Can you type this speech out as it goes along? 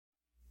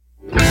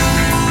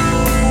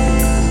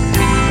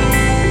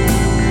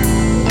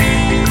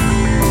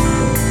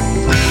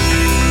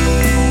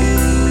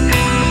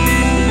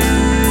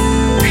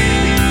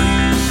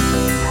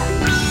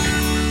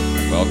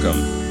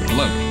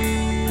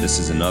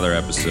another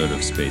episode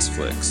of Space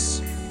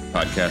Flicks,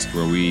 podcast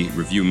where we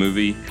review a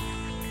movie,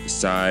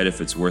 decide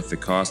if it's worth the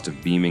cost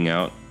of beaming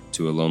out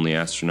to a lonely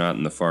astronaut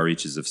in the far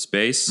reaches of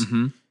space.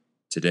 Mm-hmm.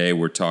 Today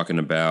we're talking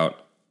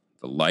about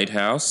The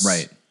Lighthouse.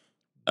 Right.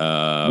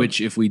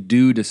 Which, if we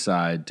do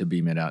decide to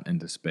beam it out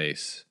into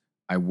space,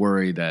 I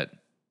worry that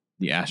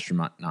the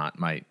astronaut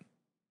might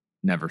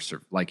never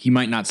he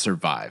might not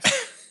survive.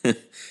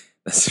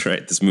 That's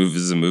right. This movie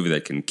is a movie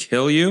that can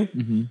kill you,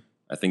 Mm-hmm.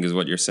 I think is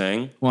what you're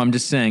saying. Well, I'm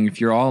just saying,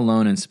 if you're all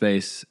alone in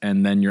space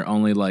and then your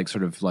only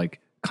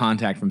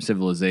contact from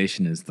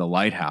civilization is the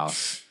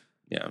lighthouse,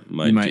 Yeah,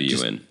 might do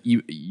you in.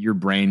 Your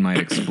brain might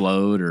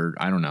explode, or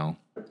I don't know.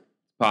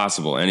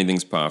 Possible.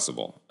 Anything's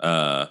possible.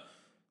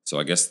 So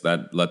I guess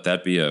let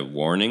that be a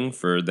warning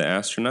for the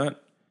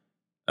astronaut.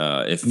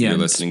 If you're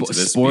listening to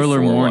this spoiler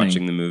before warning,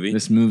 watching the movie.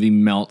 This movie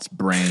melts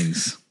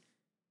brains.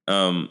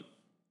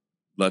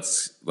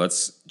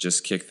 Let's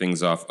just kick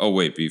things off. Oh,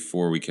 wait,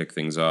 before we kick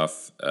things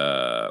off,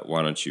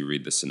 why don't you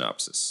read the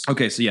synopsis?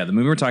 Okay, so the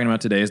movie we're talking about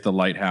today is The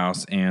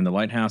Lighthouse, and The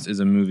Lighthouse is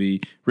a movie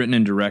written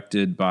and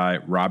directed by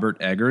Robert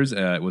Eggers.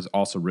 It was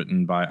also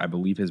written by, I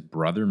believe, his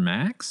brother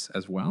Max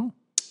as well.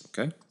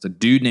 Okay. It's a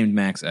dude named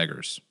Max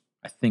Eggers.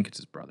 I think it's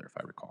his brother, if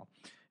I recall.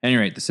 At any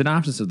rate, the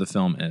synopsis of the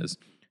film is,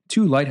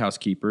 two lighthouse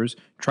keepers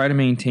try to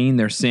maintain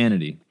their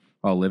sanity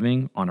while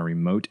living on a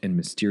remote and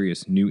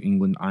mysterious New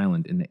England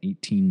island in the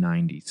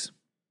 1890s.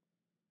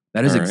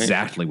 That is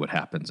exactly what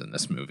happens in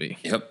this movie.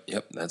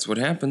 Yep, that's what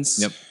happens.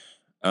 Yep.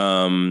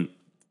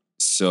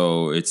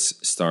 So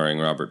it's starring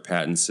Robert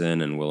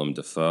Pattinson and Willem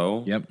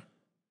Dafoe. Yep.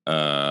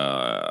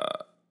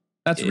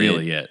 That's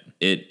really it.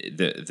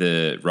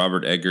 The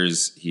Robert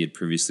Eggers, he had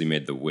previously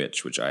made The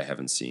Witch, which I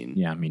haven't seen.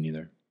 Yeah, me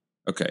neither.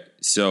 Okay,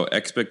 so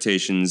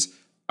expectations.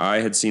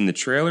 I had seen the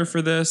trailer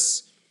for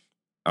this.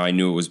 I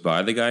knew it was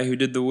by the guy who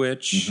did The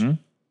Witch.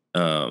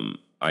 Mm-hmm.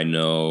 I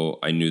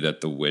knew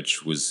that The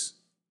Witch was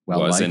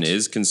Well-liked. and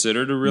is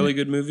considered a really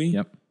good movie.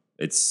 Yep.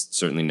 It's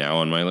certainly now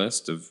on my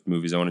list of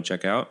movies I want to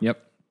check out.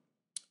 Yep.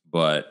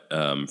 But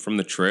from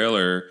the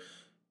trailer,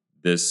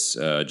 this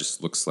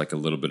just looks like a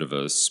little bit of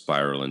a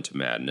spiral into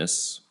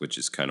madness, which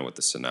is kind of what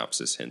the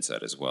synopsis hints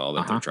at as well,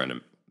 that they're trying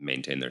to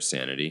maintain their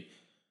sanity.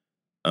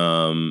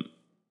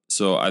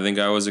 So I think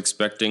I was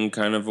expecting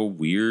kind of a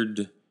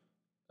weird,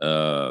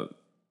 a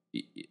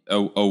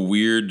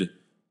weird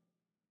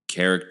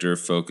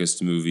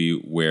character-focused movie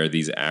where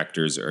these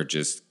actors are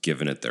just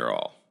giving it their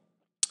all.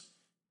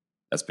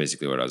 That's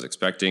basically what I was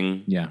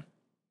expecting. Yeah.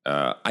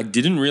 I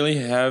didn't really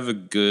have a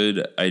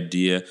good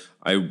idea.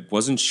 I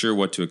wasn't sure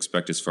what to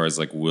expect as far as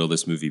will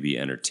this movie be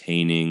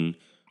entertaining?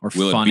 Or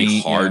will funny? It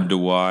be hard to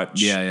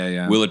watch?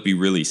 Yeah. Will it be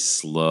really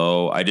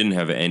slow? I didn't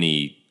have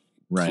any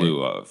Right.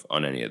 clue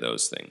on any of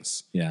those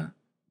things. Yeah.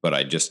 But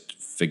I just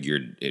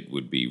figured it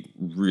would be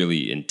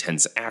really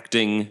intense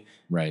acting.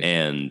 Right.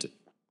 And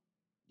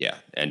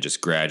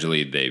just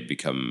gradually they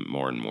become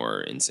more and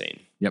more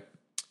insane. Yep.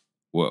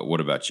 What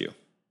about you?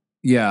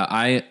 Yeah,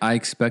 I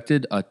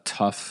expected a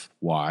tough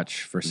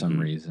watch for some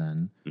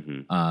reason.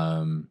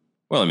 Mm-hmm.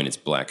 Well, I mean, it's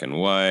black and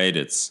white.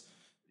 It's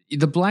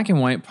the black and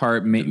white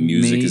part. The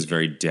music is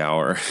very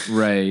dour,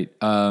 right?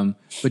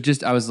 But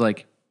just I was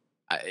like,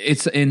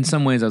 it's in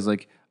some ways I was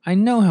like, I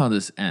know how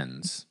this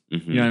ends.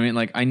 Mm-hmm. You know what I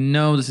mean? I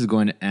know this is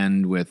going to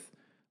end with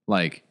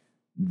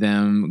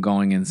them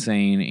going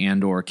insane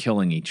and or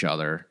killing each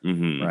other,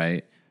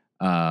 right?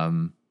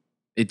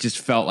 It just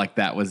felt like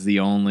that was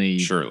the only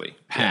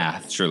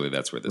path. Yeah, surely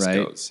that's where this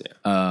goes.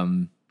 Yeah.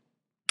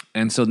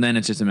 And so then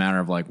it's just a matter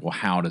of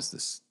how does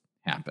this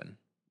happen,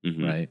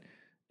 right?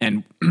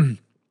 And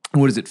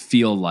what does it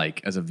feel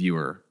like as a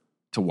viewer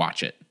to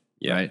watch it,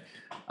 right?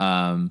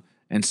 And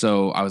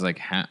so I was like,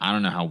 I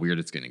don't know how weird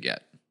it's going to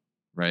get,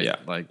 right? Yeah.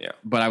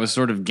 But I was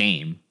sort of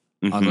game.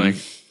 I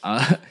was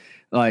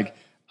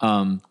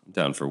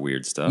down for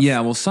weird stuff.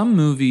 Yeah, well, some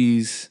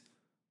movies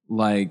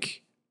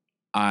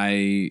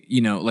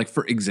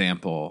for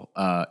example,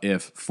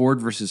 if Ford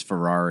versus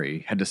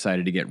Ferrari had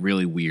decided to get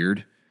really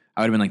weird,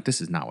 I would have been like,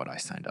 this is not what I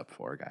signed up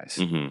for, guys.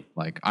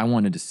 I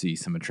wanted to see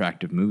some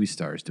attractive movie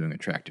stars doing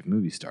attractive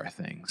movie star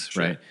things,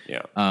 right?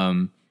 Yeah.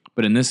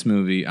 But in this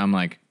movie, I'm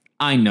like,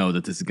 I know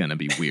that this is going to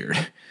be weird.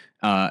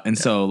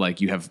 So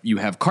you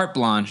have carte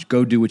blanche,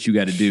 go do what you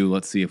got to do.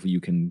 Let's see if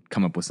you can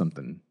come up with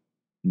something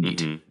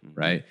neat,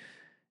 right?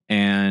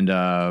 And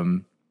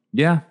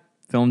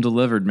film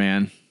delivered,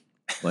 man.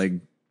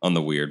 On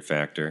the weird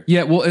factor.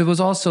 Yeah, well, it was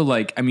also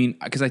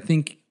because I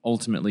think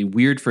ultimately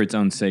weird for its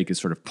own sake is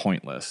sort of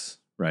pointless,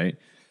 right?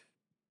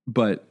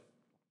 But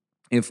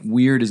if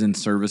weird is in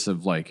service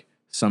of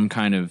some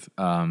kind of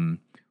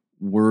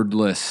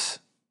wordless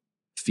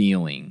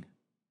feeling,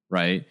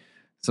 right?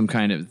 Some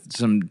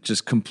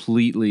just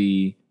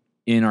completely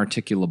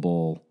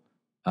inarticulable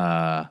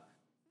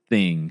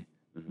thing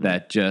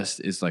that just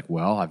is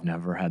well, I've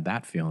never had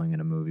that feeling in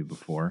a movie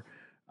before.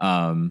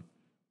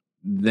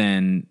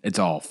 Then it's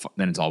all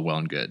well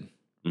and good,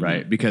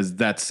 right? Because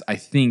that's, I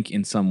think,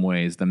 in some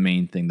ways, the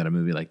main thing that a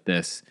movie like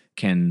this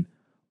can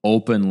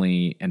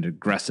openly and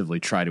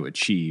aggressively try to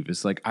achieve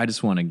is I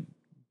just want to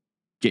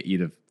get you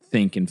to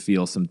think and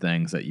feel some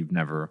things that you've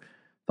never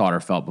thought or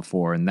felt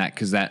before, and that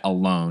because that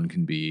alone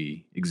can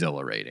be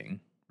exhilarating,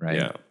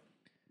 right?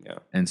 Yeah.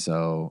 And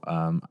so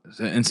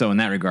in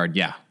that regard,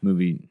 yeah,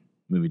 movie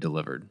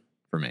delivered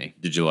for me.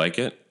 Did you like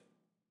it?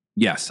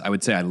 Yes, I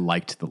would say I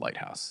liked The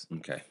Lighthouse.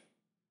 Okay.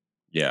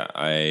 Yeah,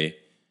 I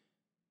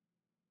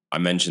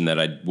mentioned that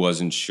I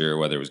wasn't sure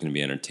whether it was going to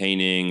be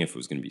entertaining, if it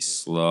was going to be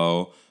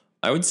slow.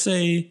 I would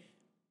say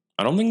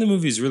I don't think the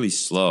movie is really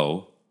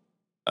slow.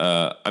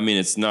 I mean,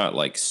 it's not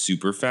like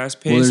super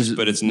fast paced,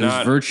 but there's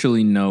not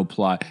virtually no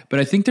plot. But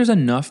I think there's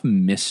enough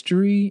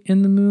mystery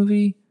in the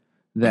movie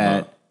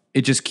that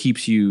it just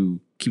keeps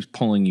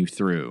pulling you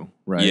through,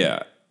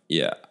 right?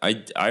 Yeah.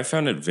 I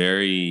found it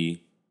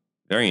very,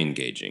 very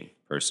engaging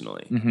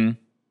personally.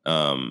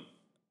 Mm-hmm.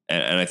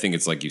 And I think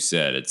it's like you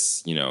said,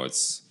 it's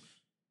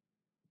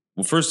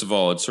well, first of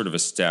all, it sort of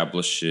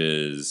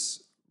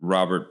establishes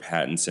Robert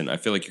Pattinson. I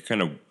feel like you're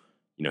kind of,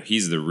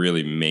 he's the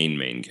really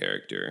main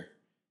character.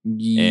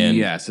 And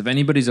yes, if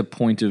anybody's a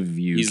point of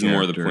view, he's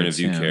more the point of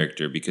view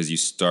character because you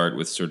start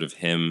with sort of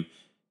him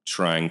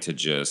trying to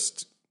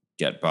just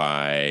get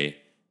by,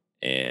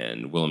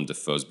 and Willem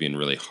Dafoe's being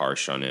really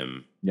harsh on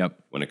him. Yep.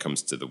 When it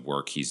comes to the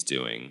work he's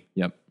doing.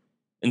 Yep.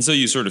 And so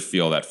you sort of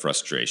feel that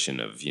frustration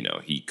of,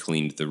 he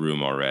cleaned the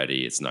room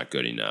already. It's not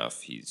good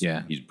enough. He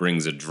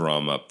brings a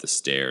drum up the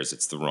stairs.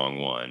 It's the wrong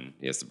one.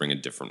 He has to bring a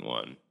different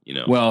one,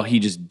 Well, he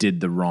just did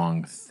the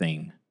wrong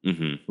thing.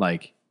 Mm-hmm.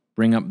 Like,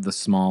 bring up the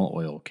small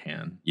oil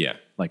can. Yeah.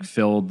 Like,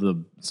 fill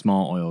the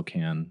small oil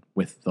can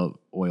with the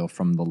oil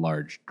from the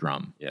large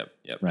drum. Yep.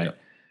 Right? Yep.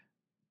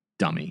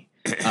 Dummy.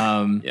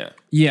 Yeah.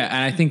 Yeah,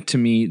 and I think to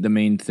me, the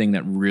main thing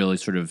that really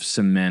sort of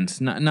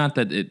cements, not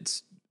that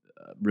it's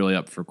really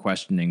up for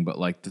questioning, but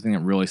like the thing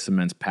that really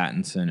cements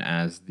Pattinson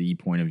as the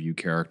point of view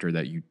character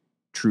that you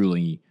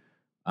truly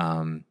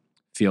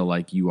feel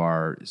like you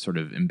are sort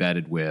of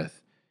embedded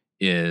with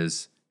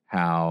is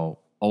how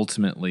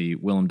ultimately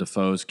Willem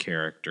Dafoe's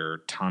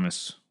character,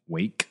 Thomas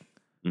Wake,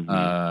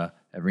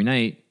 every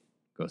night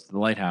goes to the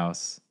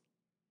lighthouse,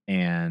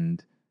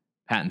 and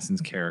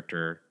Pattinson's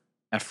character,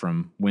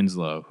 Ephraim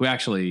Winslow, who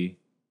actually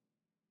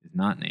is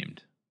not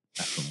named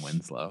Ephraim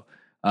Winslow,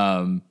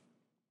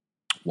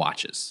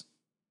 watches.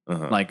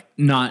 Like,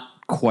 not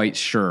quite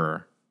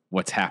sure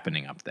what's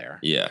happening up there.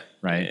 Yeah.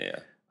 Right?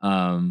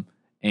 Yeah.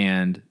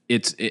 And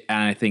and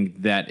I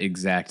think that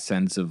exact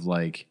sense of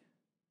like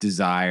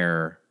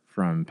desire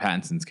from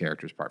Pattinson's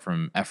character's part,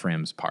 from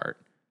Ephraim's part,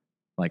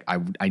 like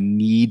I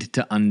need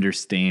to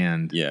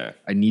understand. Yeah.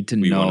 I need to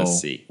know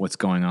what's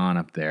going on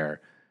up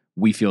there.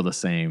 We feel the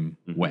same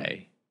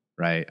way,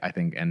 right? I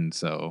think, and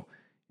so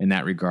in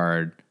that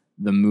regard,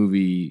 the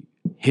movie,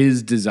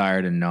 his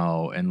desire to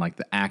know and like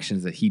the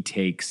actions that he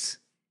takes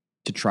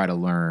to try to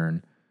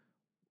learn,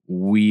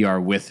 we are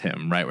with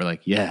him, right? We're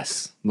like,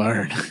 yes,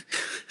 learn.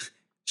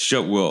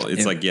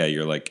 It's like,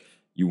 you're like,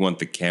 you want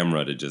the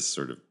camera to just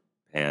sort of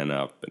pan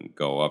up and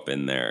go up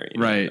in there.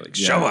 Right. Like,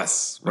 show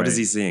us. What is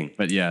he seeing?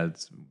 But yeah,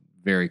 it's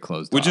very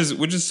closed off.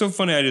 Which is so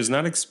funny. I was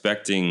not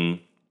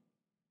expecting,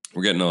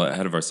 we're getting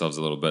ahead of ourselves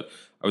a little bit.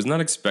 I was not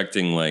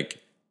expecting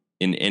like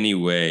in any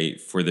way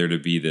for there to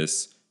be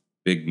this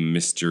big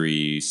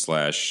mystery /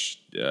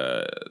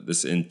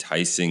 this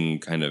enticing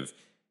kind of,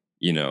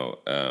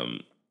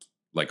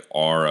 like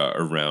aura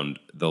around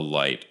the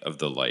light of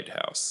the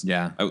lighthouse.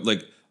 Yeah.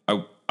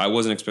 I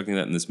wasn't expecting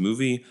that in this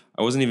movie.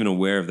 I wasn't even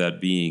aware of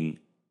that being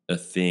a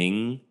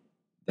thing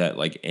that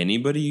like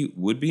anybody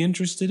would be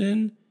interested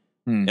in.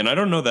 And I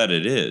don't know that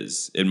it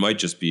is. It might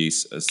just be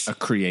a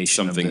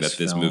creation, something that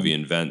this movie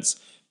invents.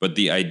 But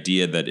the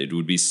idea that it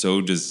would be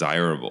so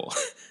desirable,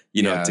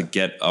 to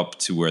get up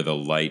to where the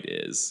light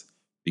is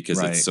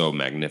because it's so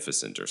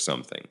magnificent or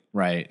something.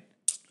 Right.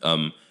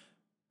 But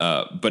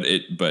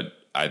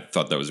I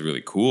thought that was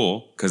really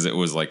cool because it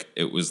was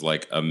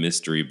like a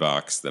mystery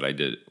box that I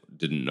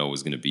didn't know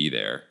was going to be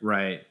there.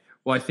 Right.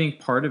 Well, I think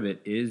part of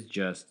it is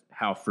just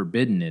how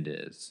forbidden it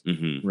is,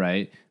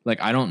 right? Like,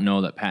 I don't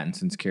know that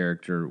Pattinson's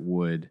character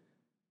would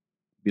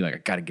be like, I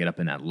got to get up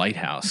in that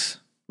lighthouse,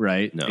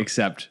 right? No.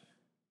 Except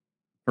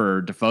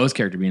for Dafoe's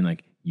character being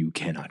like, you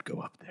cannot go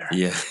up there.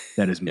 Yeah.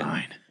 That is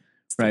mine.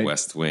 It's right? The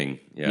West Wing.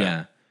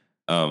 Yeah.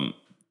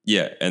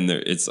 Yeah. And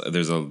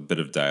there's a bit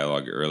of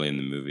dialogue early in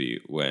the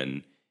movie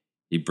when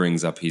he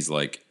brings up, he's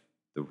like,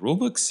 the rule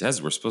book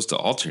says we're supposed to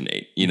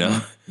alternate,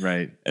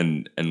 Right.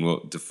 And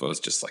Dafoe's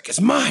just like,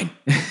 it's mine.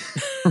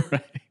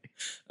 Right.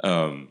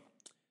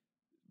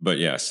 But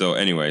yeah, so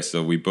anyway,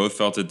 so we both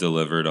felt it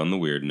delivered on the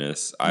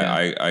weirdness.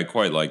 Yeah. I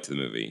quite liked the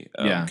movie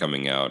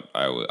coming out.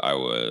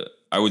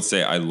 I would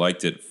say I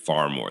liked it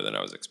far more than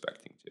I was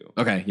expecting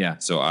to. Okay, yeah.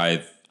 So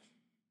I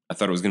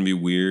thought it was going to be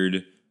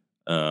weird.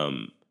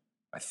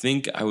 I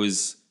think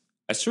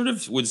I sort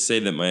of would say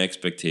that my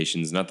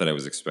expectations, not that I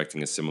was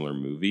expecting a similar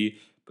movie,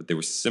 but they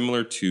were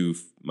similar to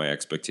my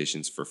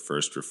expectations for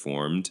First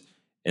Reformed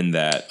in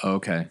that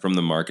from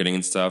the marketing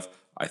and stuff,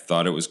 I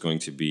thought it was going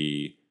to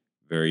be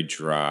very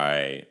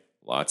dry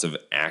lots of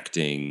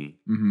acting.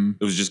 Mm-hmm.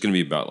 It was just going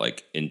to be about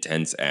like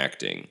intense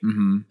acting,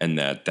 Mm-hmm. and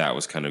that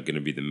was kind of going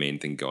to be the main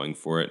thing going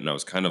for it. And I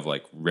was kind of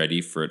like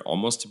ready for it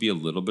almost to be a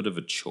little bit of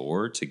a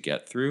chore to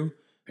get through,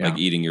 like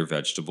eating your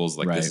vegetables.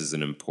 Like this is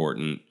an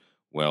important,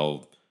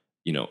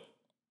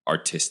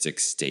 artistic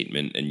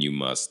statement, and you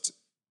must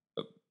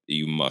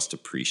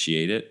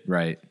appreciate it,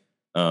 right?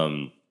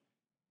 And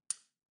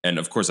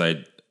of course,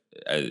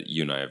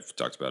 you and I have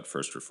talked about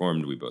First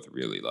Reformed. We both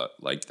really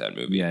liked that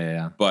movie.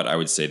 Yeah. But I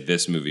would say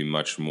this movie,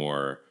 much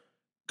more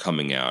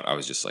coming out, I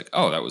was just like,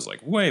 oh, that was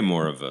like way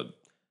more of it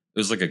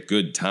was like a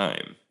good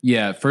time.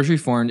 Yeah, First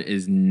Reformed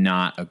is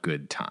not a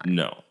good time.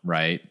 No.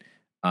 Right?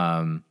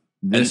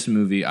 This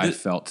movie I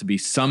felt to be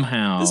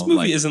somehow... This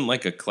movie isn't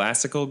like a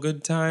classical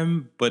good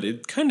time, but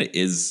it kind of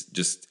is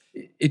just...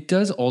 It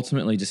does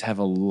ultimately just have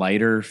a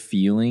lighter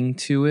feeling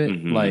to it.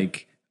 Mm-hmm.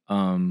 Like,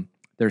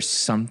 there's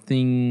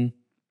something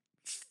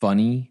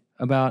funny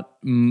about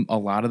a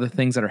lot of the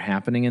things that are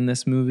happening in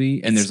this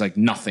movie, and there's like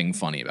nothing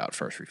funny about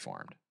First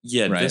Reformed.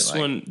 Yeah, right?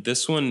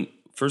 This one,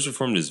 First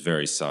Reformed is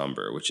very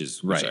somber, which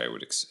I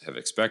would have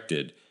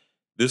expected.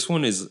 This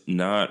one is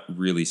not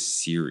really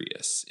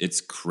serious. It's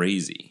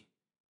crazy.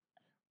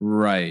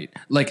 Right.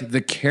 Like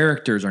the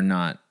characters are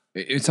not,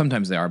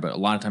 sometimes they are, but a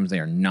lot of times they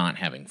are not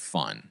having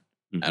fun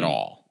at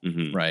all.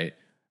 Mm-hmm. Right.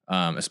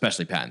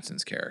 Especially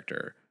Pattinson's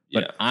character.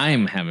 But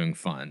I'm having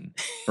fun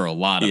for a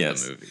lot of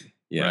the movie.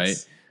 Yes. Right.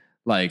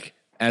 Like,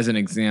 as an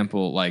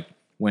example, like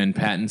when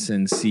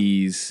Pattinson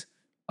sees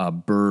a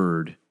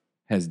bird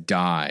has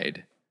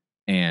died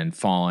and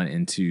fallen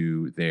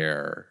into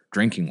their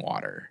drinking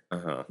water.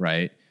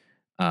 Right.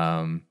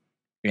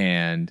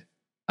 And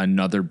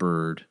another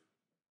bird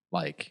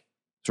like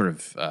sort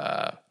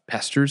of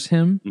pesters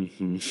him,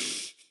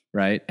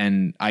 right?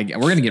 And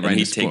we're gonna get right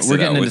into we're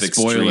getting into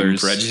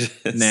spoilers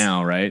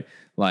now, right?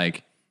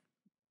 Like,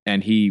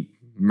 and he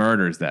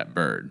murders that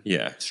bird,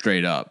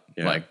 straight up,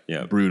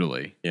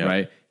 brutally,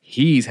 right?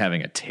 He's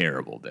having a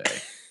terrible day,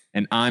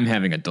 and I'm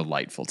having a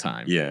delightful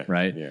time,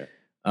 right?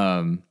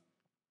 And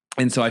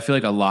so I feel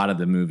like a lot of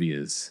the movie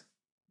is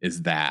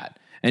that,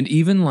 and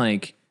even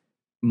like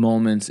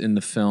moments in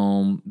the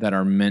film that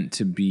are meant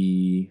to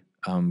be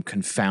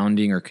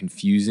confounding or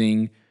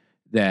confusing,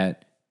 and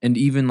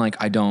even like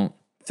I don't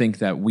think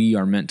that we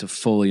are meant to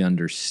fully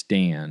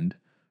understand,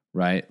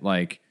 right?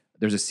 Like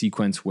there's a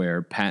sequence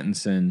where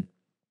Pattinson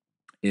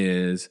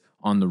is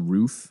on the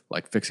roof,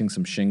 like fixing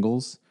some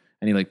shingles,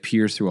 and he like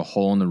peers through a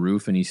hole in the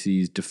roof and he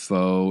sees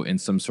Dafoe in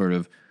some sort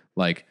of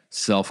like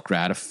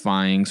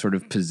self-gratifying sort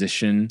of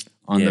position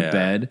on the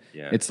bed.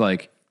 It's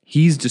like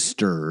he's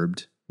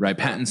disturbed, right?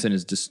 Pattinson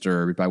is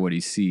disturbed by what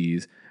he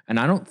sees, and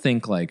I don't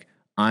think like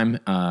I'm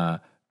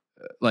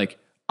like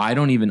I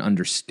don't even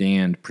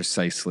understand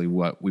precisely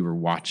what we were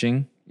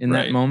watching in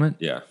that moment.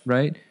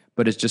 Right.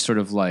 But it's just sort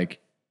of like,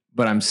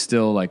 but I'm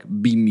still like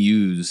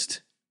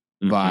bemused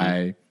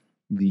by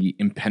the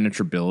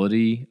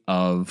impenetrability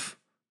of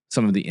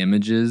some of the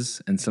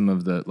images and some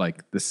of the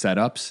like the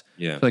setups.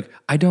 So, like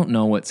I don't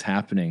know what's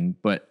happening,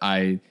 but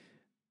I'm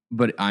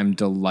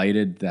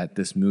delighted that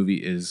this movie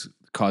is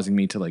causing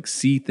me to like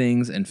see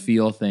things and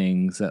feel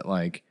things that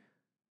like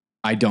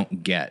I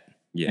don't get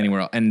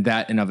anywhere else. And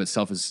that in of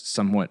itself is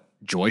somewhat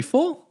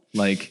joyful.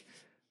 Like,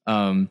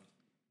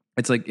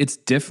 it's like, it's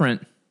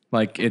different.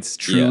 Like it's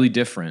truly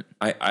different.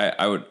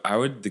 I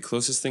would, the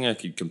closest thing I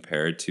could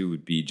compare it to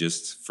would be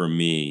just for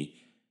me,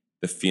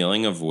 the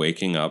feeling of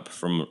waking up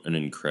from an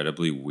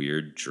incredibly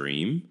weird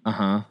dream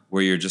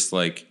where you're just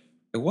like,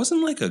 it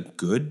wasn't like a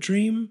good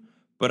dream,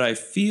 but I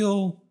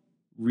feel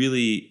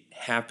really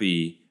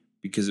happy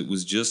because it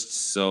was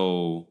just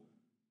so,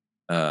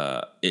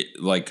 it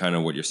like kind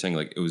of what you're saying,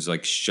 like it was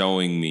like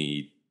showing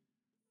me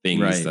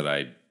things that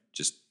I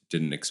just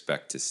didn't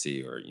expect to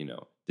see, or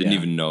didn't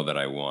even know that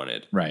I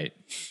wanted. Right.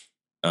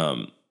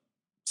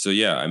 So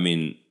yeah, I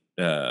mean,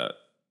 we're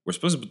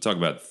supposed to talk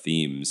about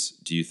themes.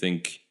 Do you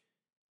think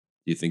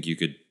you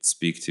could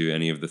speak to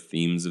any of the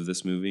themes of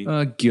this movie?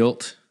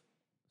 Guilt,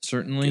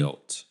 certainly.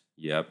 Guilt.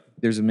 Yep.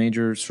 There's a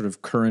major sort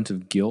of current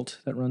of guilt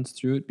that runs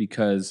through it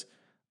because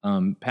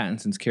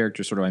Pattinson's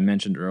character, sort of I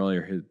mentioned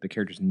earlier, the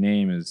character's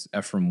name is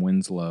Ephraim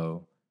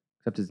Winslow,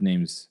 except his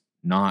name's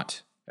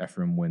not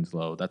Ephraim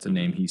Winslow. That's a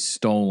name he's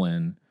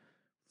stolen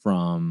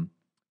from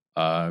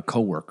a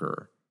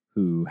coworker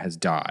who has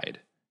died.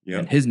 Yep.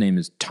 And his name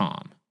is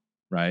Tom,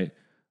 right?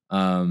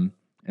 And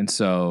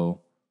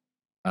so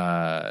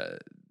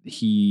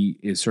he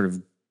is sort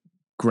of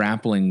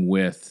grappling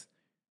with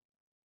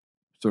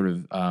sort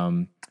of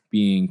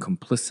being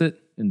complicit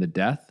in the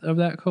death of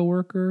that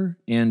coworker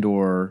and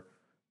or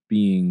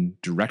being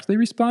directly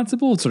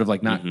responsible. It's sort of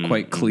like not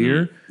quite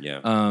clear.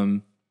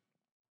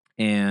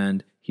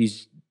 And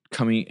he's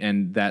coming,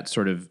 and that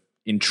sort of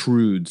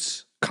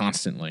intrudes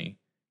constantly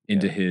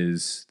into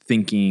his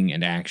thinking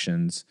and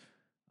actions.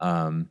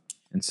 And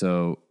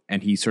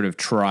he sort of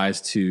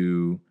tries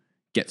to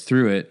get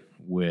through it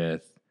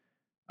with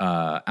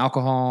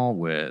alcohol,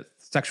 with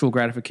sexual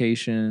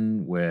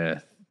gratification,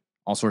 with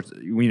all sorts of,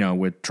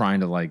 with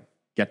trying to like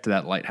get to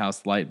that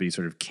lighthouse light, but he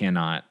sort of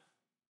cannot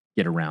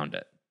get around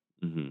it.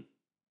 Mm-hmm.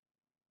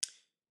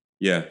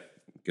 Yeah,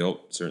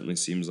 guilt certainly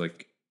seems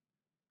like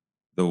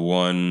the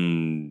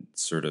one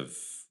sort of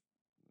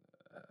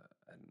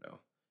I don't know,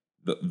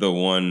 the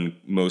one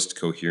most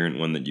coherent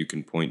one that you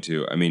can point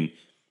to. I mean,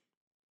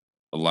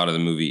 a lot of the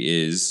movie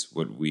is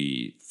what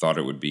we thought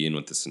it would be and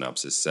what the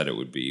synopsis said it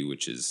would be,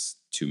 which is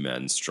two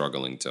men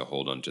struggling to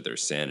hold on to their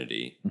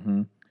sanity.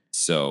 Mm-hmm.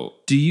 So,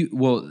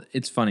 well,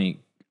 it's funny.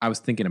 I was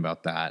thinking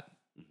about that.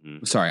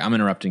 Mm-hmm. Sorry, I'm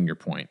interrupting your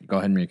point. Go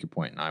ahead and make your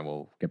point, and I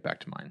will get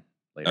back to mine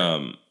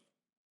later.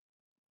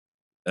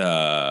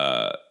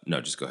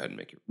 No, just go ahead and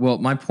make it. Well,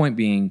 my point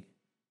being,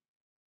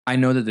 I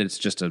know that it's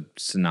just a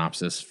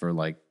synopsis for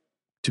like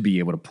to be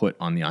able to put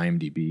on the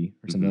IMDb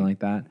or something like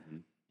that. Mm-hmm.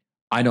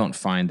 I don't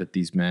find that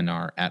these men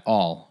are at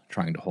all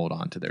trying to hold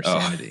on to their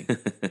sanity,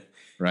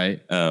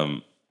 right?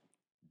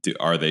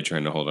 Are they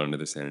trying to hold on to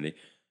their sanity?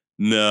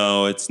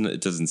 No, it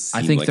doesn't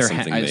seem I think like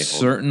something they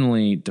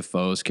certainly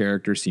Dafoe's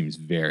character seems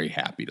very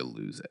happy to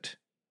lose it.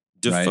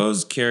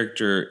 Dafoe's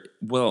character,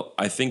 well,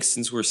 I think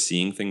since we're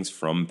seeing things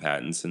from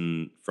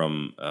Pattinson,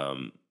 from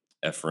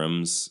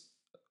Ephraim's,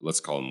 let's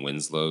call him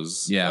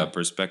Winslow's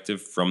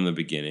perspective from the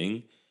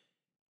beginning,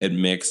 it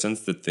makes sense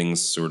that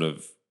things sort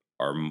of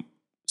are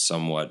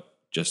somewhat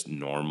just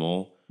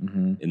normal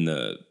in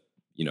the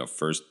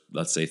first,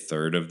 let's say,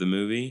 third of the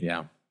movie.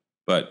 Yeah,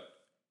 but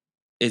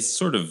it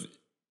sort of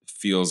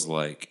feels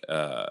like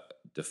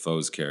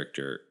Dafoe's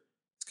character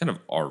is kind of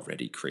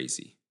already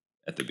crazy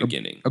at the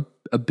beginning.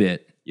 A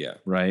bit. Yeah.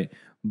 Right.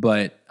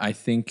 But I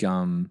think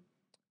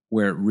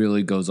where it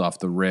really goes off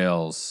the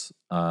rails,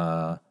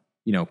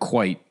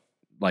 quite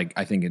like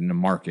I think in a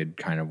marked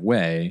kind of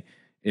way,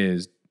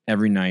 is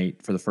every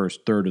night for the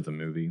first third of the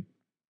movie,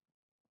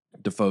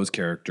 Dafoe's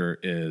character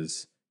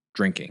is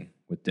drinking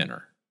with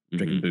dinner.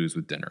 Drinking booze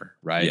with dinner,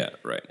 right? Yeah,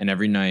 right. And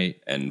every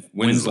night, and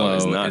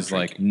Winslow is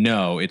like,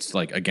 no, it's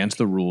like against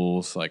the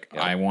rules. Like,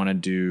 I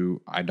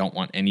don't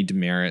want any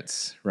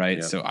demerits, right?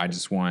 Yep. So I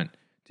just want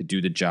to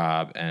do the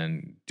job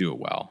and do it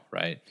well,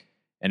 right?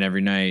 And every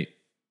night,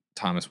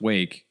 Thomas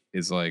Wake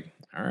is like,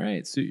 all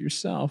right, suit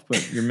yourself,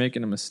 but you're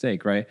making a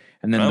mistake, right?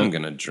 And then I'm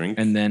gonna drink.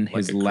 And then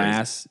his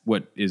last,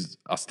 what is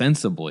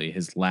ostensibly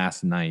his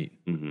last night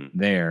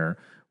there,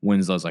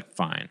 Winslow's like,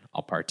 fine,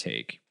 I'll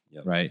partake.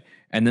 Yep. Right.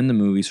 And then the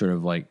movie sort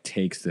of like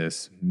takes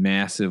this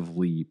massive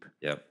leap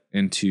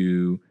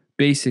into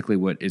basically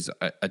what is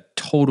a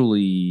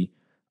totally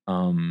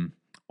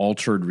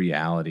altered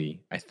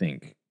reality, I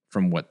think,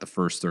 from what the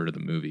first third of the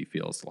movie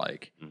feels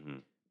like. Mm-hmm.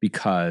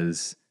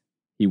 Because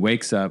he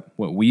wakes up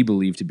what we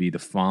believe to be the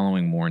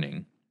following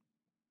morning.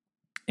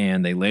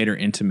 And they later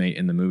intimate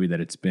in the movie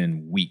that it's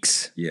been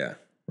weeks. Yeah.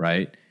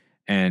 Right.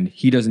 And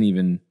he doesn't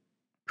even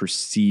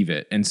perceive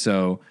it. And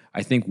so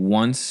I think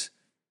once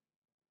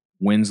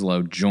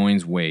Winslow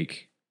joins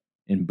Wake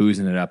in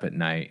boozing it up at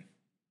night,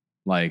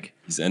 like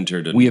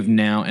we have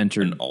now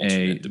entered an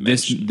alternate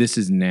dimension. This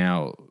is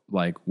now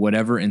like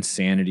whatever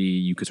insanity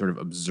you could sort of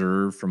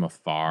observe from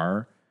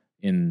afar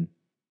in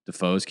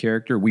Dafoe's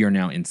character, we are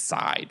now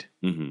inside,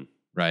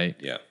 right?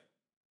 Yeah.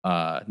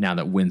 Now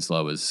that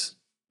Winslow is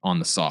on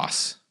the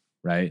sauce,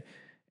 right?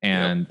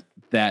 And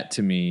that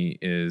to me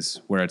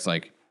is where it's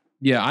like,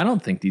 yeah, I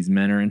don't think these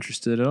men are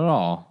interested at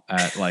all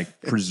at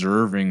like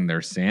preserving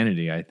their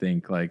sanity. I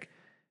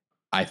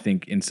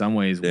think in some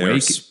ways they're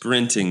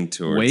sprinting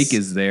towards Wake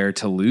is there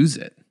to lose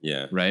it.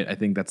 Yeah. Right. I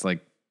think that's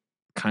like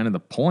kind of the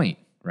point.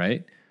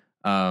 Right.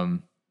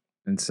 And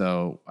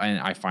so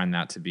I find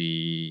that to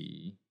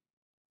be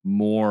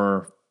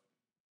more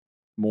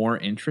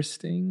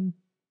interesting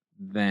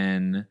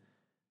than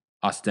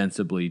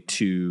ostensibly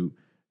two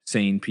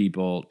sane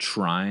people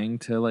trying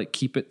to like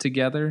keep it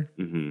together.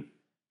 Mm-hmm.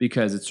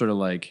 Because it's sort of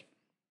like,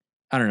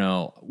 I don't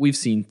know, we've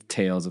seen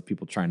tales of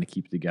people trying to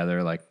keep it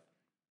together. Like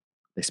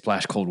they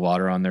splash cold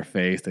water on their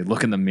face. They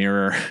look in the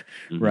mirror,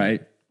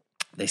 right?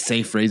 They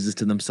say phrases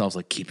to themselves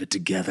like, keep it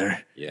together.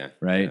 Yeah.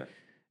 Right. Yeah.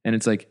 And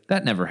it's like,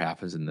 that never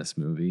happens in this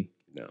movie.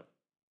 No.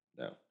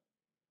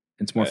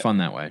 It's more fun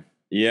that way.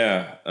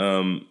 Yeah.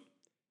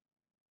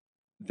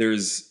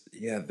 There's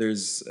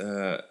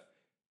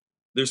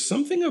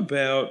something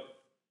about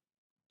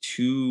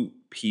two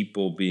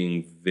people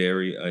being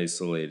very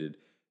isolated.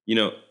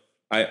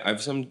 I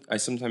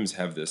sometimes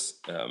have this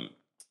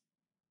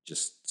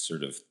just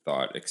sort of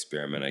thought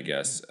experiment, I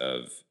guess,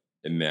 of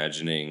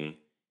imagining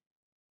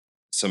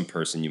some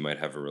person you might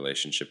have a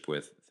relationship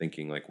with,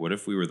 thinking like, what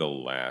if we were the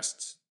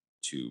last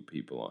two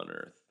people on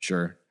Earth?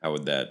 Sure. How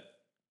would that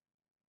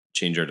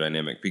change our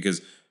dynamic?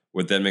 Because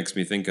what that makes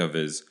me think of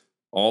is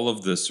all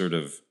of the sort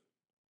of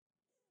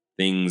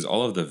things,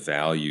 all of the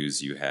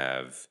values you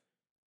have,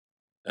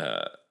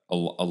 a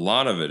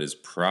lot of it is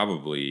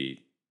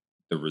probably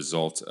the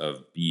result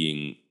of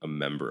being a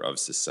member of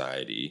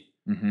society,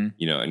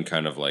 and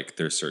kind of like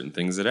there's certain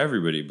things that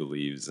everybody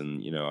believes.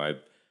 And,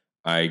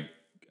 I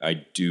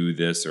do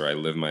this, or I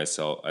live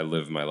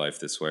my life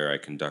this way, or I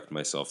conduct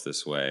myself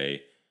this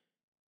way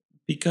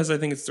because I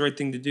think it's the right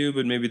thing to do.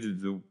 But maybe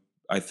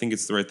I think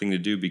it's the right thing to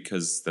do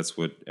because that's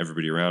what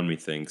everybody around me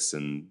thinks.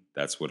 And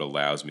that's what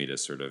allows me to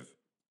sort of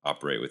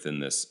operate within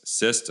this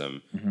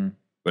system. Mm-hmm.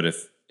 But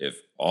if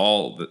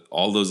all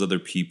those other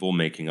people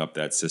making up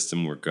that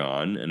system were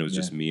gone and it was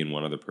just me and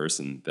one other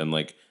person, then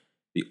like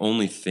the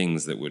only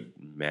things that would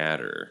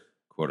matter,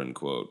 quote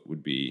unquote,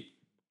 would be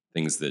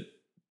things that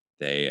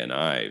they and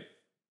I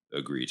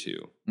agree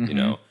to, you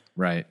know?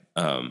 Right.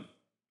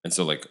 And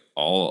so like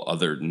all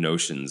other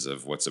notions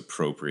of what's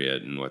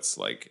appropriate and what's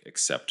like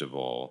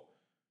acceptable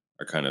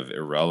are kind of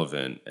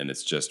irrelevant, and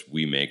it's just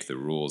we make the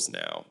rules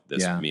now.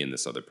 Me and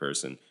this other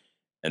person,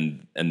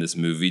 and this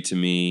movie to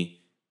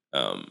me,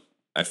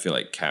 I feel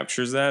like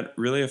captures that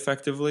really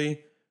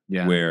effectively.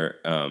 Yeah, where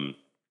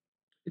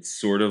it's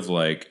sort of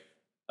like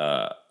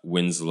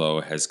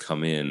Winslow has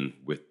come in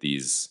with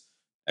these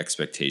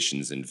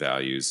expectations and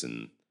values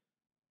and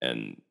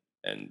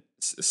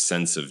a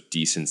sense of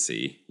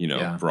decency,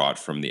 brought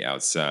from the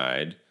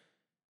outside.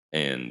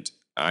 And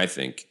I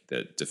think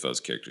that Defoe's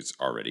character is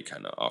already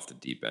kind of off the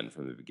deep end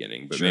from the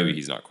beginning, but maybe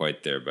he's not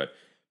quite there. But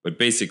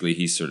basically,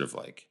 he's sort of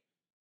like,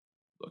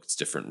 look, it's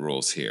different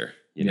rules here,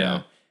 you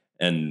know.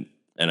 And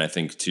I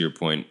think to your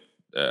point,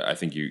 I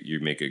think you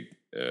make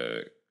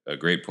a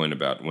great point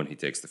about when he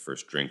takes the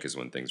first drink is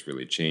when things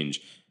really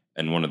change.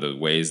 And one of the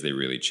ways they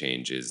really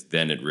change is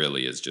then it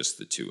really is just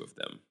the two of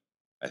them.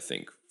 I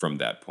think from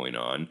that point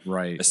on,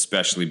 right?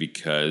 Especially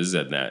because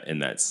in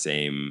that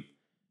same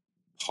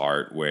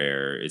part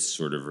where it's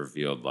sort of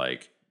revealed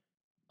like,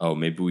 oh,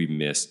 maybe we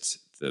missed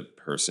the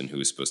person who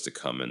was supposed to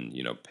come and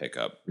pick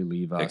up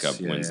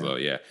Winslow.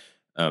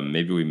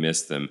 Maybe we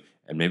missed them,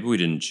 and maybe we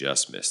didn't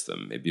just miss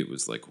them. Maybe it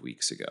was like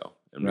weeks ago,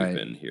 and we've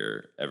been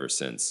here ever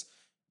since.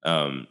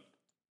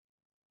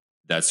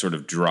 That sort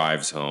of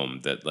drives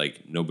home that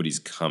like nobody's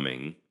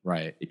coming.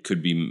 Right. It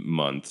could be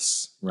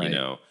months. Right.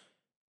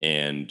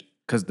 And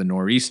because the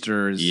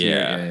nor'easters.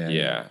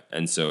 Yeah.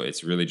 And so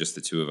it's really just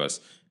the two of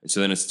us. And so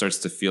then it starts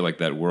to feel like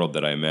that world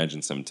that I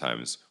imagine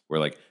sometimes where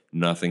like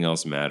nothing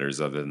else matters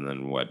other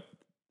than what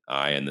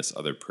I and this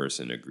other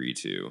person agree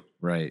to.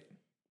 Right.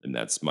 And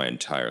that's my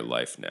entire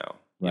life now.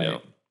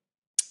 Right.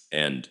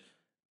 And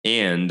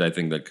I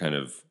think that kind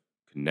of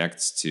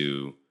connects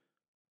to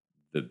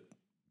the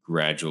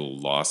gradual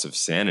loss of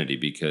sanity,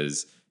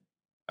 because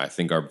I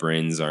think our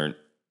brains aren't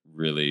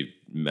really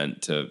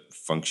meant to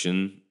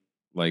function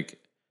like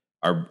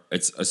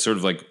it's a sort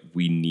of like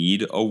we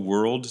need a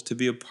world to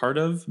be a part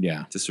of,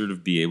 to sort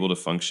of be able to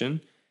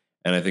function.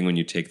 And I think when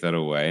you take that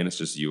away and it's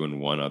just you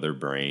and one other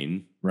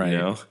brain,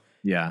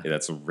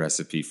 that's a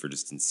recipe for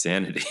just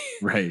insanity.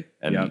 Right.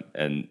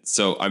 And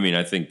so, I mean,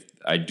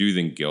 I do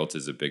think guilt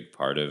is a big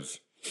part of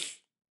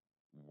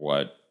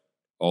what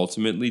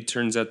ultimately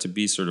turns out to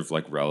be sort of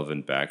like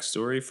relevant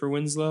backstory for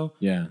Winslow.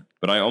 Yeah.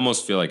 But I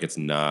almost feel like it's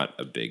not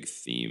a big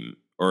theme,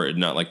 or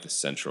not like the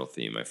central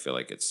theme. I feel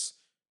like it's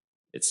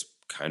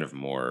kind of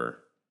more,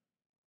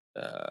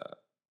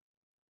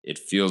 it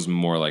feels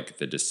more like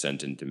the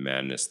descent into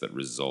madness that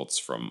results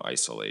from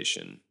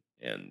isolation.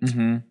 And,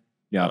 and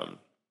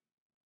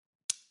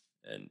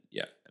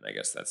I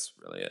guess that's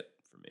really it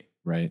for me.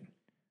 Right.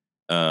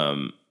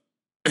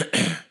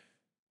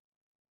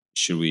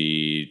 Should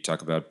we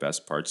talk about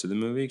best parts of the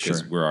movie?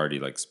 Because we're already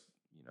like,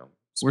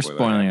 we're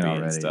spoiling it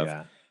already. Stuff.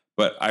 Yeah.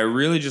 But I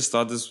really just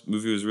thought this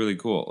movie was really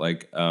cool.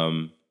 Like,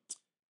 I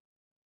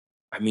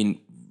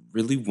mean,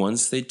 really,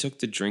 once they took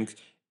the drink,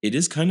 it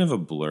is kind of a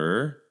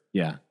blur.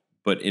 Yeah.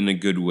 But in a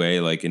good way.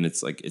 Like, and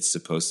it's like, it's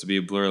supposed to be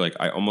a blur. Like,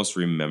 I almost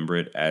remember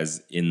it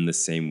as in the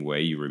same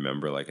way you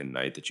remember like a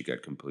night that you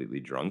got completely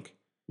drunk.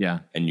 Yeah.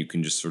 And you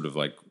can just sort of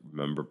like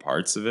remember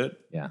parts of it.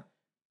 Yeah.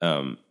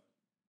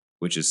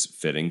 Which is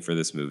fitting for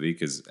this movie,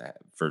 because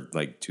for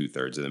like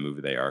 2/3 of the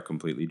movie, they are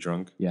completely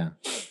drunk. Yeah.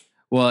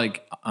 Well,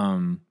 like,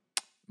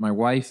 my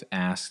wife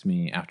asked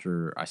me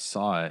after I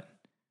saw it,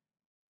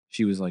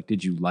 she was like,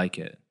 did you like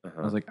it?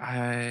 I was like,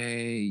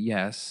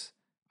 yes.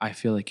 I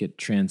feel like it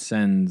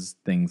transcends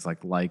things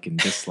like and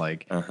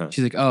dislike.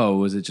 She's like, oh,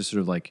 was it just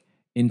sort of like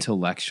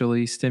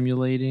intellectually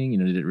stimulating?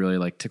 Did it really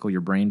like tickle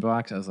your brain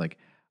box? I was like,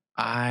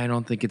 I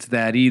don't think it's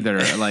that either.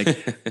 Like,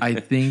 I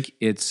think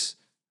it's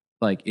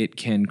like it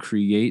can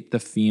create the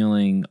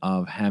feeling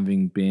of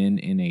having been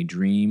in a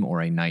dream or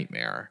a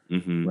nightmare,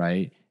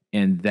 right?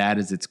 And that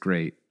is its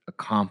great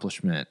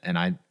accomplishment.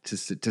 And to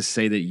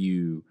say that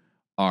you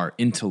are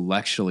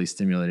intellectually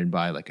stimulated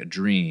by like a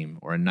dream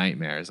or a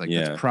nightmare is like,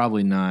 that's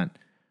probably not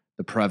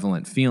the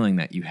prevalent feeling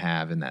that you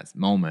have in that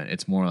moment.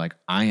 It's more like,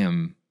 I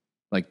am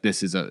like,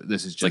 this is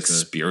just like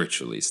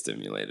spiritually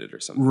stimulated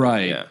or something.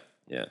 Right.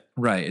 Yeah.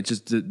 Right. It's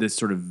just this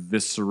sort of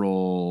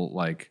visceral,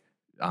 like,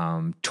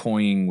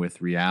 toying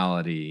with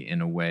reality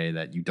in a way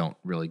that you don't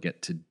really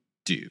get to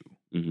do.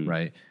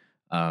 Right.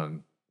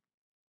 And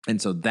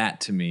so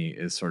that to me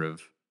is sort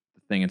of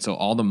the thing. And so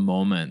all the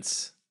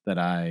moments that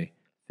I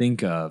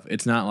think of,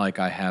 it's not like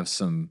I have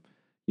some,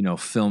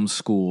 film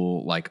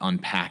school, like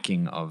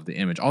unpacking of the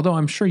image, although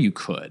I'm sure you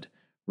could,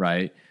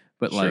 right?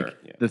 But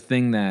the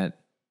thing that,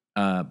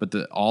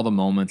 all the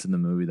moments in the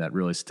movie that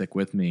really stick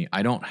with me,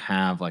 I don't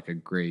have like a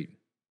great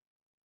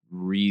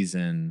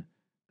reason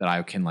that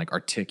I can like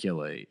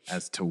articulate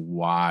as to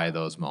why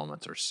those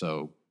moments are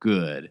so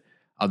good,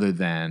 other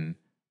than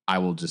I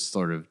will just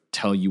sort of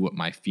tell you what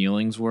my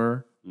feelings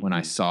were when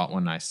I saw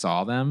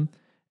them,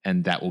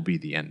 and that will be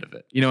the end of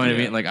it. You know what I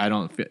mean? Like I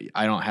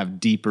don't have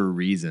deeper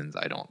reasons,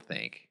 I don't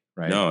think,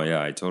 right? No,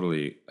 yeah, I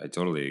totally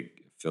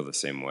feel the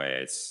same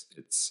way.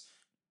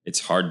 It's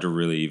hard to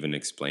really even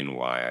explain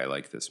why I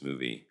like this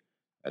movie.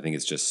 I think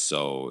it's just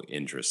so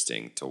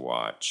interesting to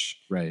watch.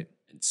 Right.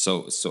 And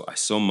so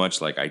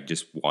much like I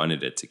just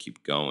wanted it to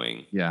keep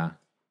going. Yeah.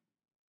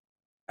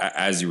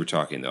 As you were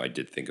talking though, I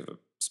did think of a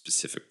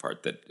specific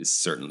part that is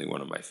certainly one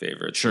of my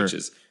favorites, Sure. which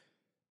is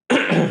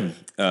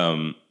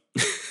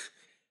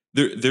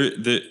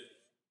the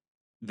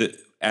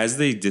as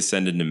they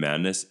descend into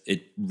madness,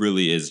 it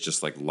really is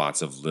just like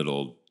lots of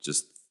little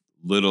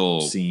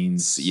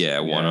scenes.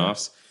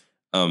 One-offs.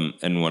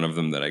 And one of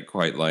them that I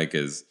quite like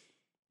is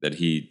that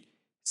he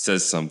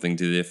says something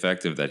to the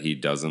effect of that he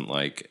doesn't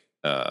like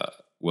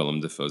Willem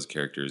Dafoe's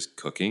character's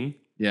cooking.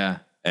 Yeah.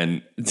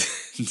 And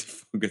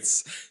Dafoe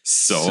gets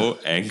so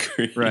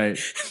angry. Right.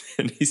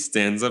 And he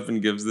stands up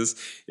and gives this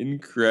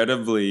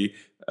incredibly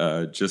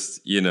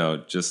just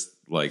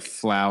like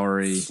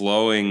flowery,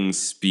 flowing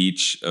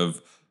speech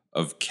of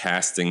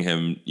casting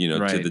him,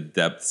 to the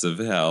depths of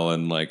hell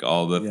and like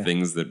all the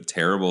things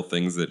terrible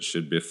things that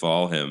should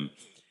befall him.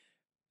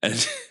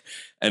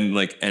 And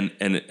like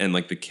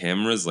the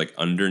camera's like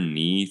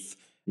underneath.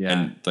 Yeah.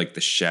 And like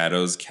the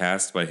shadows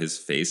cast by his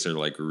face are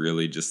like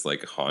really just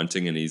like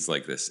haunting, and he's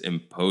like this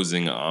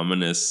imposing,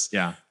 ominous,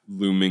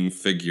 looming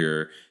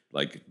figure,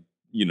 like,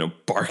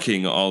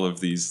 barking all of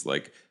these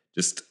like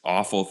just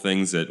awful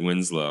things at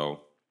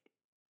Winslow.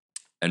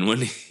 And when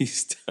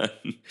he's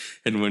done,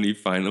 and when he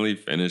finally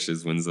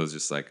finishes, Winslow's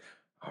just like,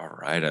 all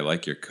right, I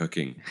like your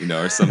cooking,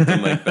 or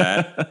something like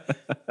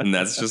that. And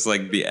that's just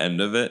like the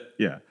end of it.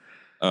 Yeah.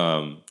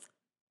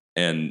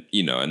 And,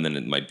 and then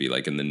it might be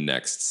like in the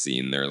next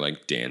scene, they're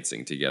like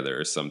dancing together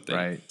or something.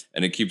 Right.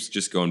 And it keeps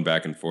just going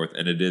back and forth.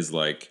 And it is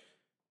like,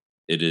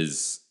 it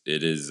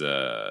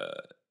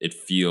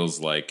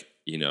feels like,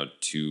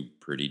 two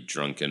pretty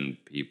drunken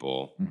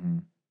people,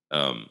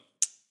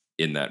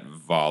 in that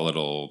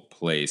volatile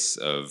place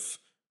of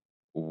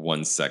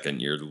 1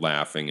 second you're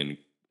laughing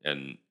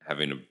and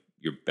having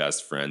your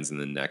best friends,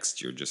 and the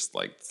next you're just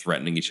like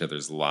threatening each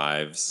other's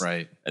lives.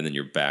 Right. And then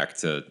you're back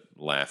to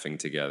laughing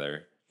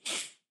together.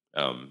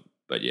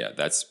 But yeah,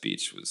 that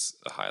speech was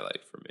a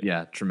highlight for me.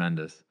 Yeah,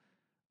 tremendous.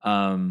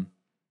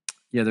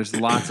 There's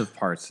lots of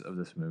parts of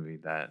this movie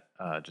that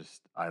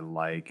just I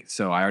like.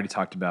 So I already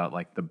talked about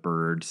like the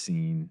bird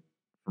scene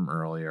from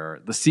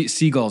earlier. The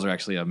seagulls are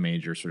actually a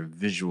major sort of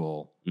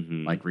visual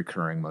like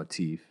recurring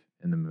motif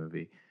in the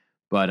movie.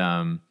 But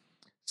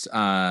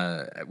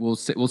we'll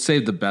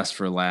save the best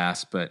for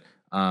last. But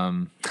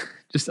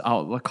just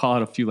I'll call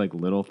out a few like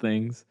little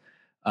things.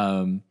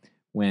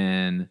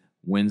 When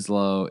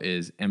Winslow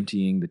is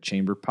emptying the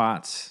chamber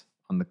pots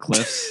on the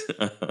cliffs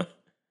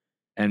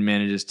and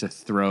manages to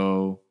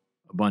throw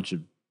a bunch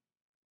of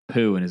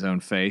poo in his own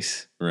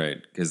face.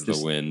 Right, because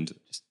the wind.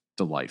 Just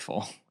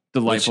delightful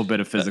bit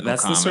of physical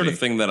that's comedy. The sort of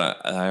thing that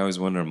I always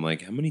wonder. I'm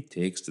like, how many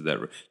takes did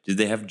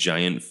they have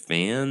giant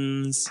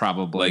fans?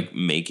 Probably. Like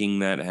making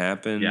that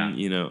happen.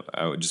 Yeah.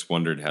 I just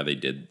wondered how they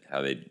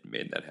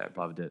made that happen.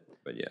 Loved it.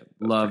 But yeah.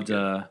 Loved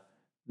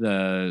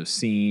the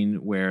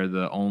scene where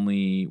the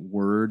only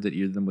word that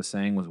either of them was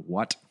saying was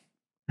what?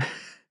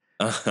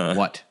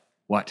 What?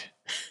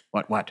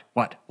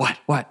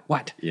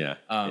 Yeah.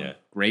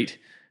 Great.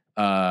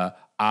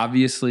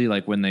 Obviously,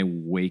 like when they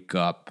wake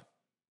up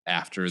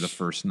after the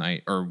first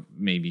night, or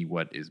maybe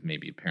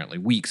apparently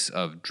weeks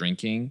of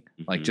drinking,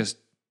 like just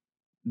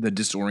the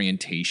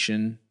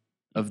disorientation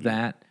of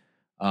that,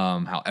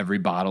 how every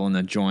bottle in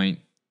the joint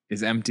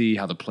is empty,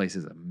 how the place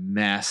is a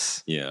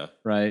mess. Yeah.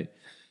 Right.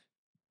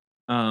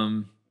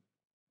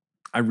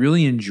 I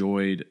really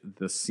enjoyed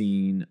the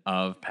scene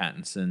of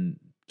Pattinson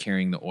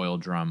carrying the oil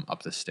drum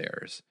up the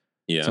stairs.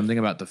 Yeah. Something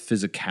about the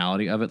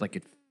physicality of it, like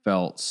it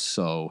felt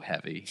so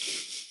heavy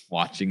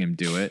watching him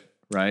do it,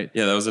 right?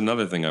 Yeah, that was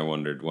another thing I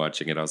wondered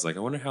watching it. I was like, I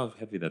wonder how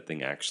heavy that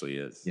thing actually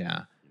is.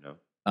 Yeah.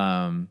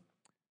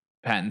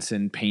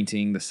 Pattinson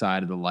painting the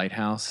side of the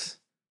lighthouse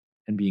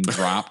and being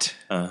dropped.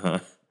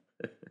 Like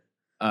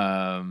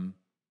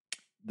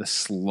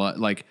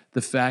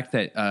the fact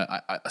that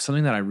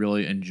something that I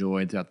really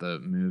enjoyed throughout the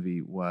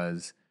movie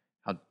was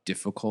how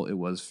difficult it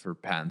was for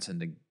Pattinson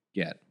to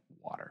get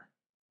water.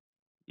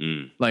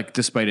 Like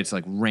despite it's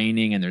like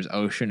raining and there's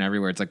ocean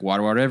everywhere, it's like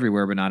water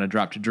everywhere, but not a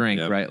drop to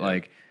drink, right? Yep.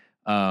 Like,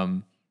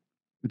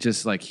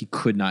 just like he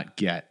could not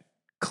get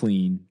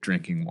clean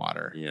drinking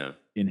water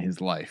in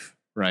his life,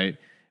 right?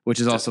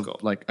 Which is also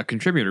like a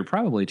contributor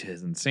probably to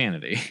his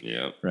insanity.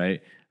 Yeah.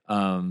 Right.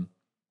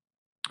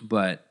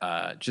 But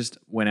just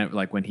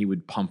when he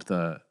would pump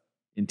the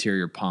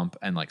interior pump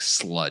and like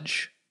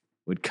sludge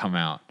would come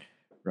out,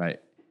 right?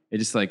 It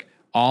just like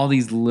all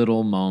these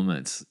little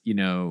moments,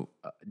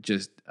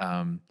 just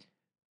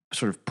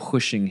sort of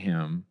pushing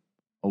him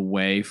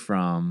away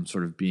from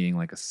sort of being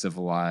like a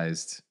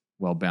civilized,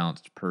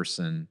 well-balanced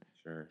person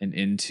and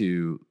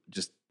into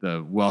just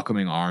the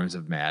welcoming arms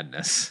of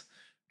madness,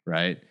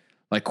 right?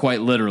 like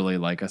quite literally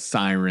like a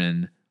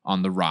siren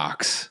on the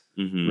rocks,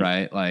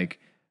 right? Like,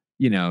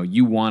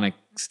 you want to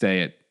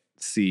stay at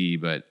sea,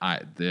 but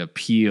the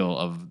appeal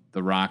of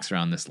the rocks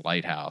around this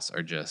lighthouse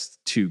are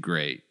just too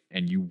great,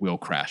 and you will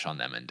crash on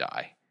them and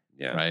die.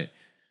 Yeah. Right.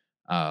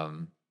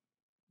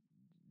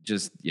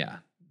 Just,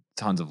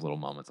 tons of little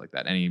moments like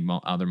that. Any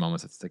other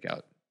moments that stick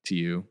out to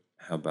you?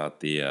 How about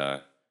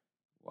the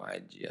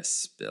why'd you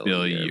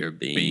Spill your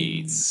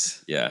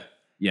beans? Yeah.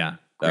 Yeah.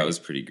 That was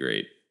pretty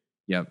great.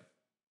 Yep.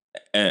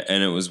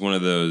 And it was one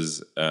of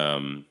those,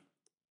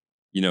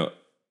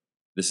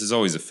 this is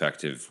always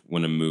effective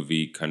when a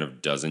movie kind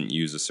of doesn't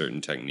use a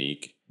certain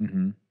technique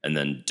and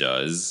then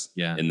does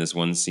in this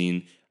one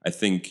scene. I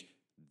think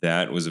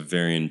that was a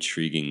very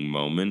intriguing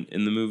moment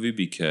in the movie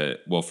because,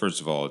 well,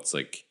 first of all, it's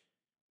like,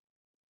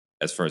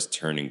 as far as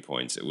turning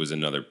points, it was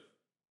another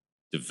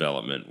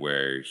development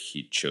where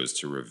he chose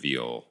to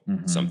reveal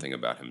something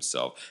about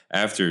himself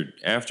after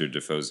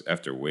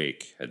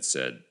Wake had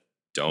said,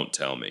 "Don't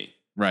tell me,"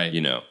 right?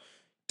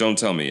 Don't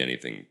tell me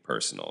anything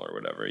personal or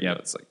whatever. You know,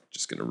 it's like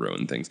just going to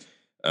ruin things.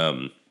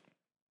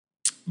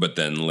 But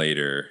then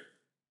later,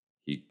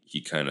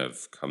 he kind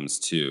of comes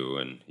to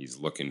and he's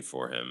looking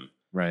for him,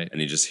 right?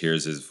 And he just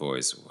hears his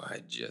voice.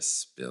 Why'd you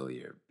spill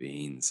your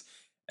beans?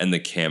 And the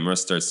camera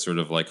starts sort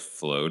of like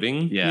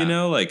floating,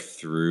 like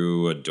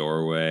through a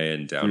doorway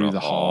and down a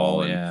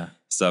hall and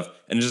stuff.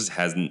 And it just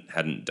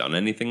hadn't done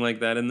anything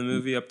like that in the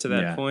movie up to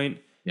that point.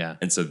 Yeah.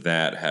 And so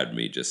that had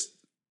me just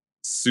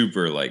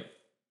super like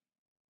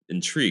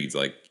intrigued.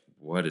 Like,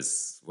 what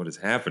is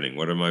happening?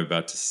 What am I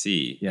about to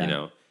see?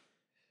 Yeah.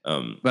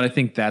 But I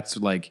think that's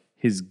like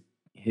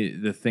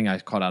the thing I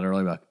called out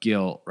earlier about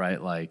guilt, right?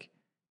 Like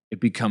it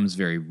becomes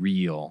very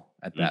real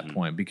at that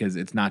point because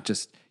it's not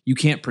just, you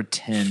can't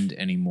pretend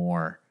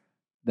anymore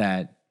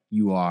that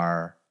you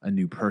are a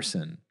new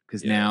person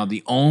because now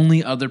the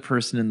only other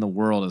person in the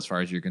world, as far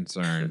as you're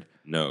concerned,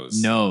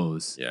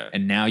 knows. Yeah.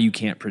 And now you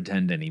can't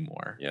pretend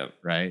anymore. Yep.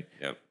 Right.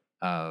 Yep.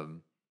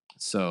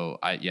 So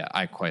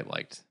I quite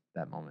liked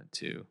that moment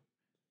too.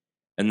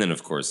 And then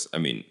of course, I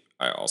mean,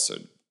 I also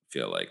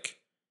feel like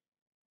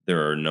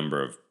there are a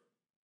number of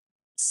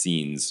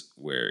scenes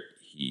where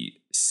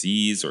he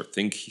sees or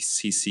thinks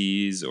he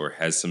sees or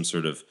has some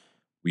sort of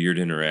weird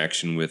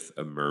interaction with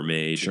a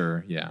mermaid.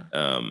 Sure, yeah.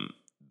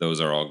 Those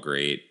are all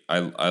great.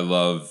 I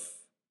love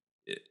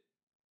it.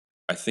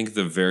 I think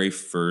the very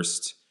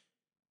first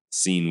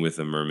scene with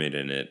a mermaid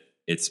in it,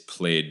 it's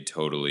played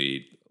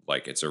totally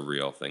like it's a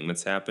real thing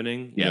that's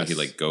happening. You know, he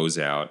like goes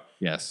out.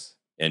 Yes.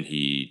 And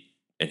he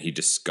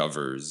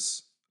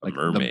discovers like a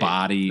mermaid.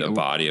 The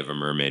body of a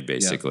mermaid,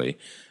 basically.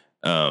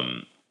 Yeah.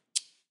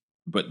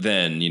 But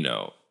then,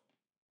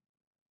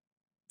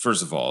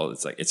 first of all,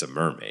 it's like it's a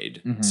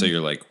mermaid. So you're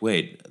like,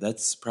 wait,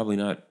 that's probably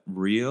not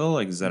real.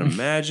 Like, is that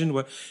imagined?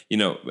 What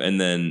and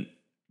then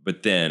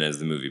but then as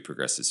the movie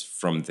progresses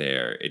from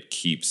there, it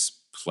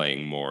keeps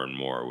playing more and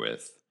more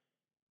with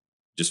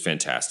just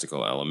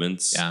fantastical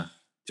elements. Yeah.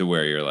 To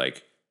where you're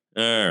like,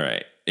 all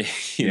right,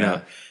 you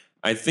know,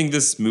 I think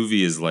this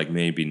movie is like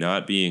maybe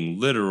not being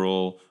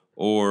literal,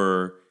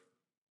 or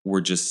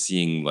we're just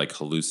seeing like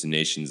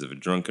hallucinations of a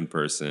drunken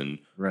person,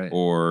 right?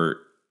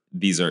 Or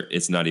there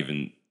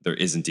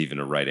isn't even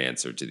a right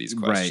answer to these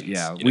questions.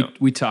 Right, yeah.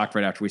 We talked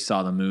right after we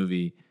saw the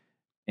movie,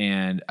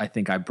 and I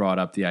think I brought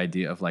up the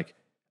idea of like,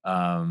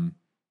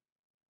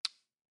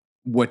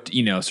 what,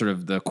 sort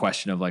of the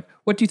question of like,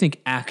 what do you think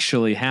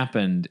actually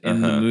happened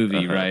in the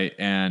movie, right?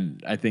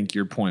 And I think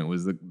your point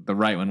was the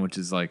right one, which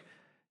is like,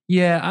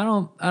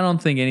 I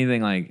don't think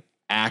anything like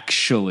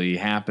actually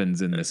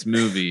happens in this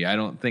movie. I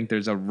don't think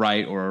there's a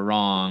right or a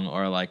wrong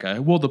or like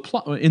the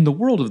plot in the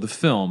world of the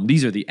film.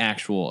 These are the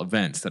actual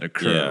events that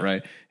occur,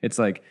 right? It's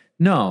like,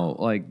 no,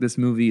 like this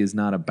movie is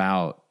not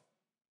about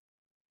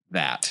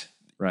that,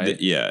 right?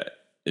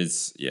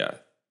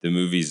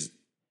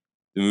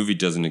 The movie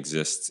doesn't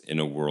exist in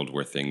a world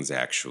where things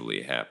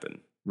actually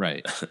happen,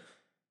 right?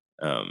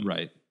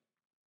 Right.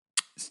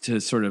 To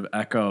sort of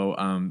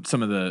echo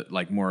some of the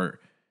like more.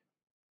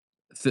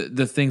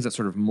 The things that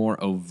sort of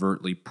more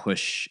overtly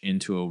push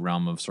into a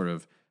realm of sort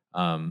of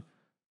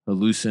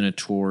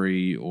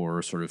hallucinatory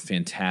or sort of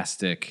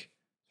fantastic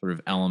sort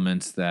of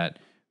elements that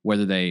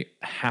whether they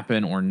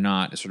happen or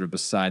not is sort of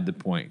beside the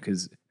point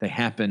because they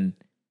happen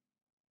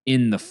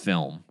in the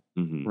film,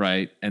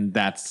 right? And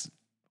that's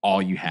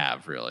all you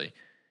have really.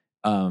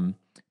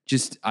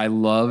 I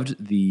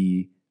loved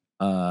the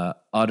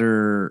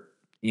utter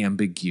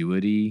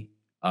ambiguity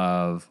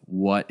of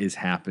what is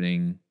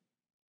happening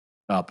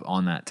up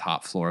on that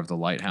top floor of the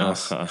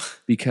lighthouse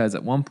because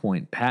at one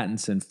point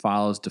Pattinson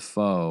follows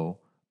Dafoe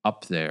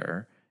up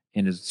there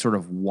and is sort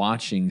of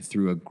watching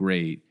through a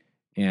grate,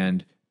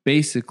 and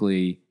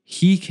basically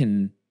he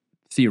can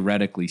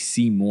theoretically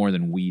see more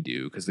than we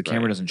do because the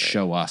camera doesn't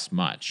show us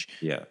much.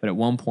 Yeah. But at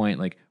one point,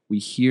 like we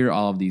hear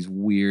all of these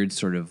weird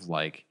sort of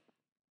like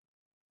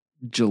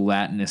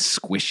gelatinous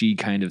squishy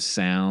kind of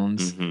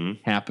sounds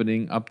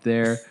happening up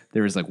there.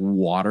 There is like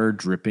water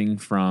dripping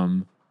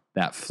from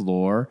that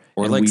floor,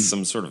 or like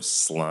some sort of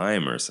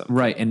slime or something,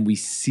 right? And we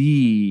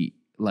see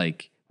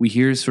like we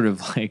hear sort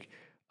of like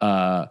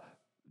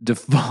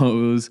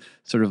Defoe's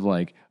sort of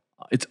like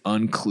it's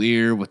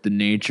unclear what the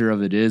nature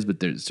of it is, but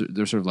there's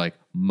sort of like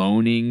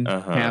moaning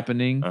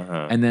happening,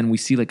 and then we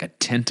see like a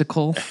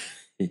tentacle,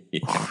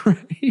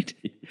 right?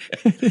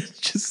 It's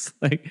just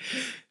like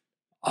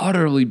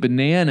utterly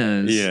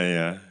bananas.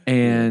 Yeah.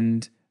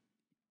 And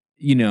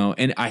you know,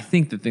 and I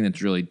think the thing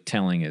that's really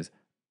telling is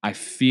I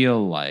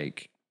feel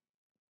like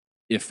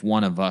if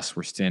one of us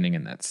were standing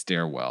in that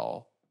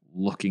stairwell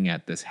looking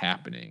at this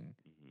happening,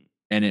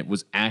 and it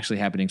was actually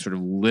happening sort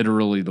of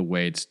literally the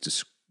way it's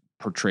just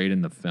portrayed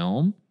in the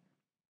film,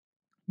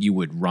 you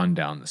would run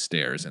down the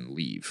stairs and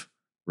leave,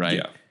 right?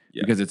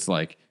 Yeah. Because it's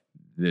like,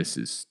 this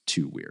is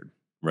too weird.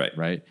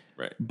 Right.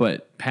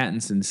 But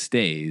Pattinson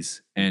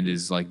stays and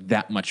is like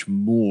that much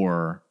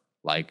more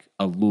like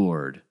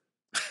allured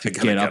to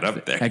get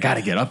up there. I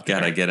gotta get up there.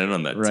 Gotta get in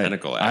on that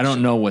tentacle action. I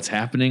don't know what's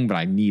happening, but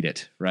I need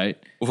it, right?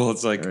 Well,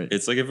 it's like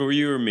if it were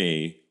you or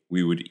me,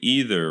 we would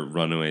either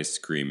run away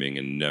screaming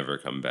and never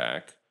come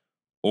back,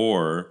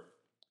 or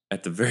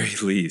at the very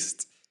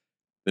least,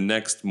 the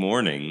next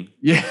morning,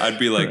 I'd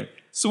be like,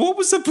 so what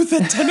was up with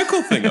that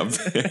tentacle thing up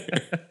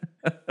there?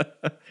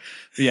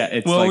 Yeah,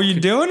 it's what were you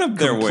doing up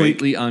there?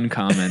 Completely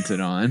uncommented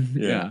on.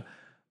 Yeah.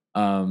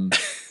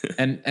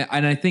 And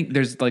I think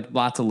there's like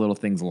lots of little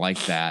things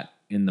like that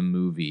in the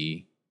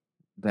movie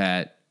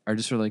that are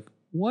just sort of like,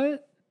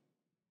 what?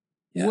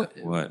 Yeah.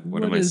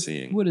 What am I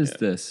seeing? What is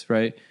this?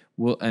 Right.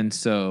 Well, and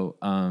so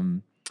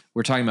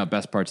we're talking about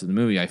best parts of the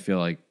movie. I feel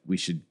like we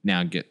should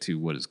now get to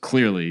what is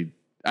clearly,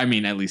 I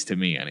mean, at least to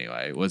me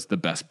anyway, was the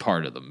best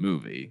part of the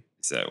movie.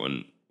 Is that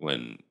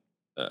when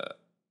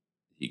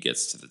he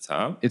gets to the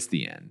top? It's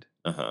the end.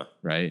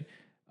 Right.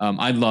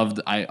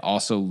 I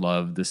also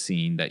loved the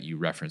scene that you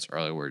referenced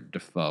earlier where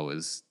Defoe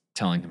is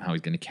telling him how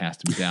he's going to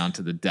cast him down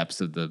to the depths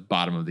of the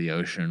bottom of the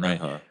ocean.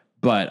 Right.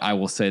 But I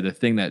will say the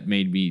thing that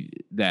made me,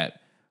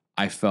 that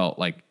I felt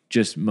like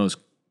just most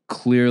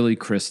clearly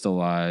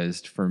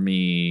crystallized for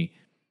me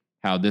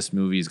how this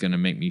movie is going to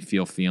make me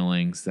feel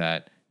feelings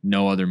that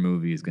no other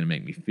movie is going to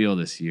make me feel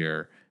this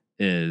year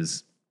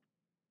is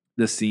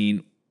the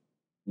scene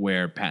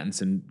where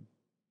Pattinson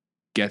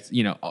gets,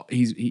 you know,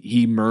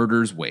 he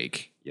murders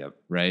Wake. Yep.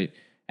 Right.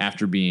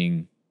 After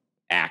being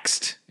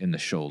axed in the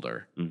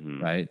shoulder.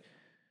 Right.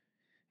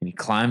 And he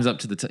climbs up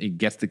to he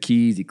gets the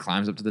keys. He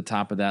climbs up to the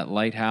top of that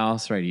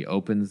lighthouse. Right. He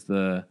opens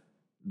the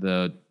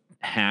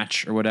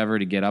hatch or whatever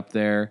to get up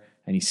there,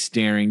 and he's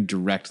staring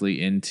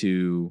directly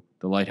into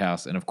the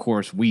lighthouse. And of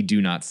course, we do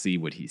not see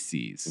what he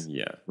sees.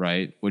 Yeah.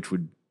 Right. Which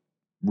would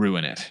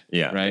ruin it.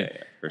 Yeah. Right.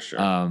 Yeah, for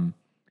sure.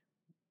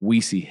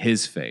 We see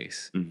his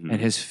face, and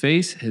his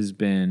face has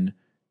been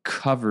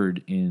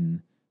covered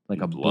in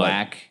like a blood.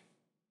 Black,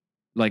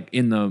 like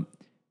in the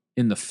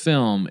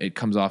film, it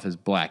comes off as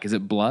black. Is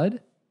it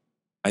blood?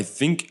 I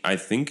think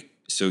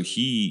so.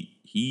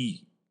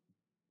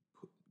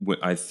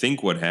 I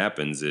think what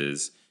happens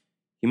is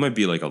he might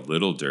be like a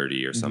little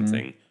dirty or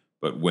something,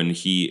 but when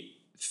he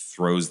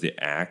throws the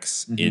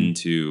axe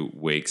into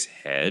Wake's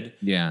head,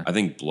 I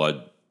think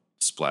blood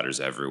splatters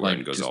everywhere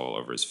and goes all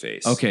over his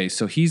face. Okay,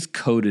 so he's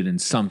coated in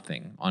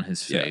something on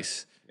his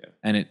face,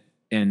 and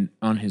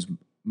on his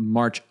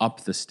march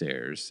up the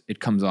stairs, it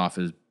comes off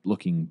as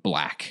looking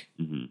black,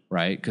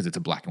 right? Because it's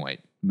a black and white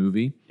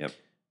movie. Yep.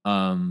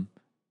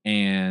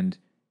 And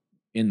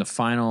in the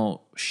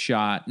final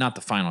shot, not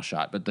the final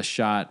shot, but the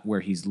shot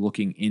where he's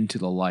looking into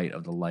the light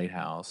of the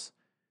lighthouse,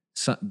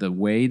 so the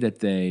way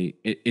that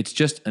it's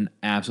just an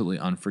absolutely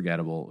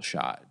unforgettable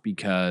shot,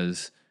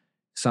 because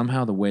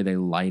somehow the way they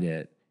light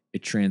it,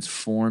 it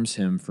transforms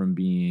him from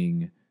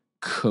being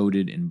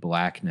coated in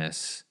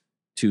blackness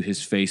to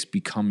his face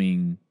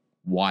becoming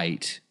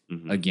white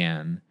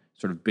again,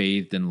 sort of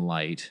bathed in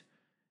light,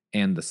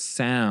 and the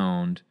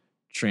sound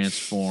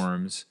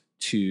transforms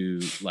to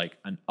like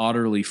an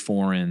utterly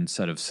foreign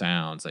set of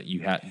sounds that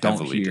you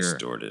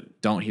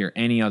don't hear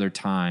any other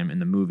time in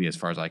the movie as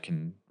far as I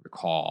can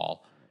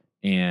recall.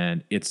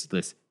 And it's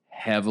this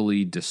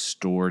heavily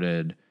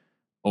distorted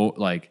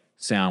like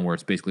sound where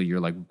it's basically you're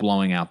like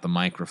blowing out the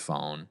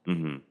microphone.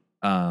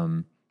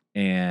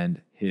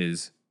 And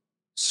his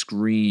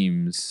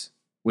screams,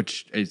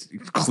 which is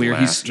clear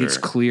it's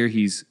clear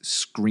he's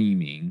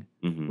screaming,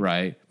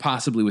 right?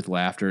 Possibly with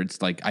laughter.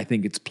 It's like I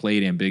think it's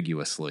played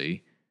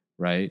ambiguously,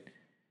 right?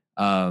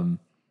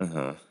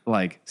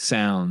 Like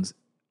sounds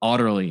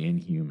utterly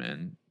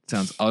inhuman,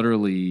 sounds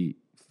utterly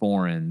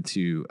foreign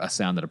to a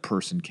sound that a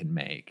person can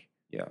make.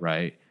 Yeah.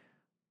 Right.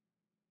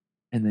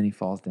 And then he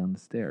falls down the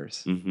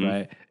stairs.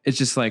 Right. It's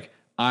just like,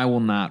 I will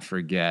not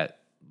forget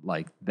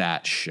like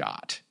that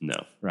shot.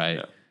 No. Right.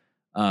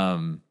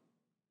 No.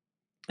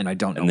 And I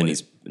don't know. And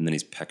then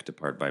he's pecked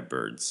apart by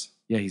birds.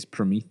 Yeah. He's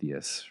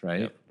Prometheus.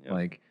 Right. Yep.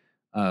 Like,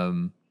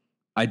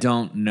 I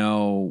don't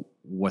know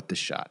what the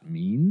shot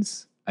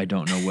means. I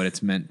don't know what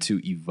it's meant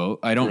to evoke.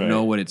 I don't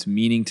know what it's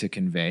meaning to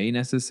convey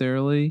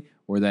necessarily,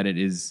 or that it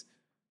is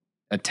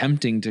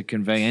attempting to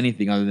convey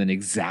anything other than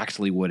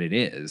exactly what it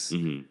is.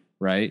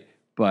 Right.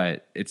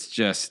 But it's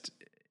just,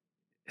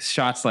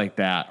 shots like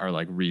that are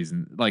like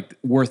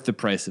worth the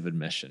price of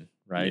admission,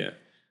 right?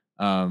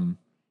 Yeah.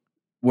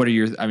 What are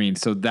your? I mean,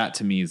 so that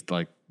to me is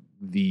like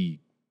the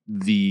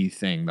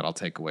thing that I'll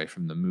take away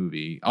from the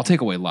movie. I'll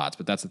take away lots,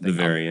 but that's the thing.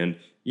 The very end.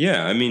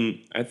 Yeah, I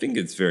mean, I think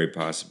it's very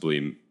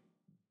possibly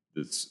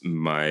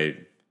my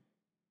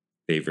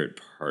favorite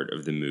part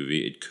of the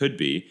movie. It could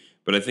be,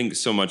 but I think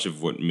so much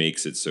of what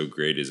makes it so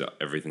great is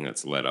everything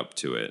that's led up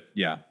to it.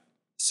 Yeah.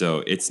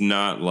 So it's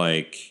not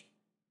like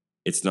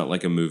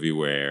a movie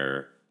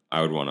where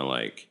I would want to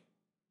like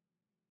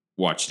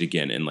watch it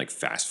again and like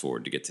fast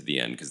forward to get to the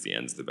end because the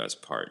end's the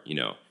best part, you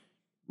know.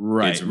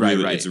 Right, right.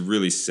 It's a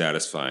really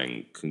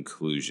satisfying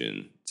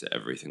conclusion to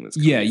everything that's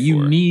you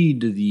before.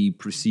 need the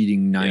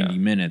preceding 90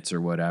 minutes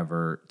or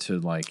whatever to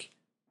like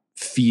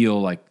feel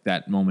like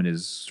that moment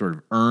is sort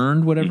of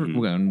earned,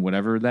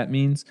 whatever that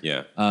means.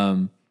 Yeah.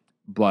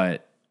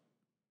 But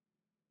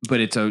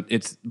put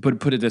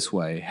it this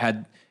way,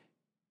 had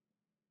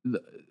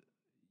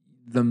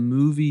the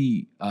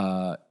movie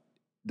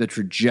the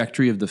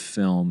trajectory of the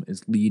film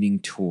is leading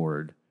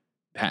toward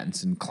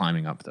Pattinson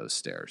climbing up those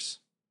stairs.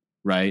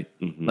 Right?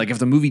 Mm-hmm. Like if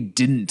the movie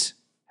didn't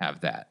have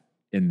that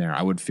in there,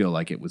 I would feel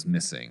like it was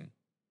missing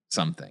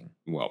something.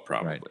 Well,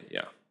 probably, right?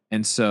 Yeah.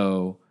 And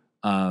so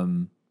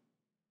the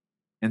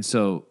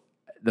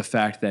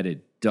fact that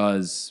it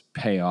does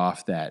pay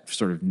off that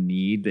sort of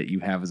need that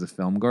you have as a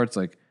film goer, it's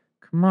like,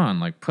 come on,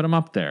 like put them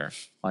up there.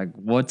 Like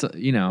let's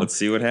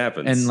see what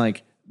happens. And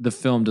like the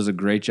film does a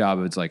great job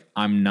of it's like,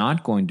 I'm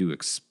not going to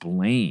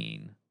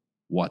explain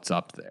what's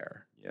up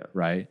there. Yeah.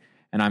 Right.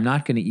 And I'm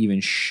not going to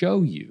even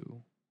show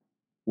you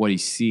what he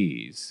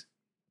sees,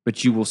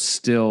 but you will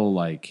still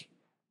like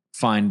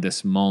find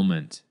this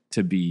moment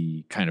to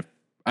be kind of,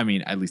 I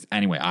mean, at least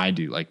anyway, I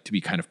do like to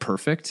be kind of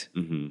perfect,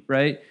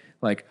 right?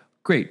 Like,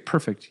 great,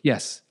 perfect.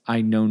 Yes,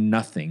 I know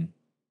nothing,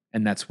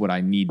 and that's what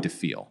I need to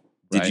feel.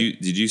 Right?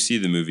 Did you see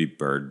the movie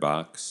Bird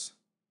Box?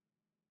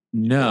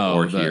 No,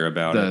 or hear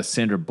about the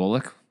Sandra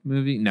Bullock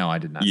movie? No, I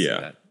did not see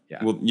that.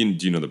 Yeah. Well, do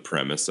you know the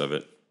premise of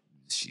it?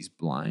 She's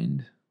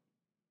blind.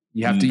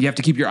 You have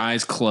to keep your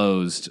eyes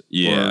closed.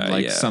 Yeah. Or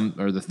like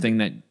or the thing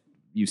that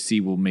you see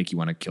will make you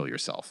want to kill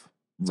yourself.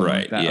 Something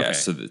right. Like yeah. Okay.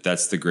 So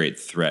that's the great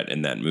threat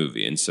in that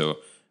movie. And so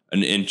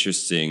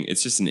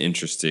it's just an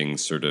interesting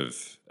sort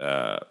of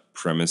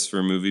premise for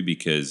a movie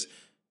because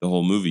the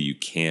whole movie you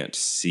can't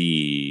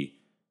see,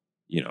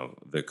 you know,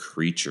 the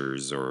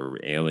creatures or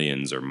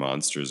aliens or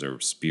monsters or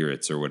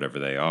spirits or whatever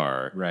they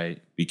are.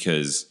 Right.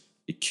 Because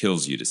it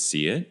kills you to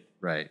see it.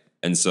 Right.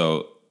 And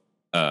so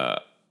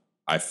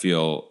I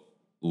feel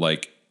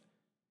like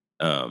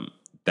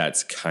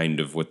that's kind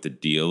of what the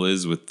deal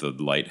is with the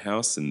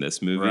lighthouse in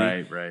this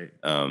movie. Right.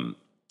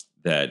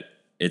 That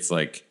it's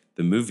like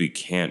the movie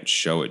can't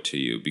show it to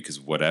you because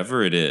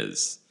whatever it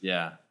is,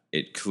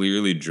 it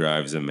clearly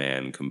drives a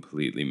man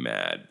completely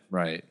mad.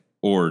 Right.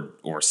 Or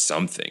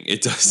something.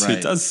 It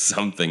does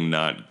something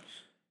not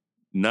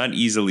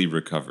easily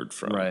recovered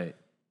from. Right.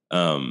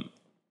 And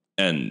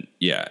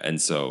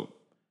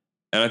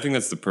I think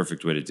that's the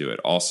perfect way to do it.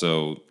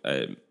 Also,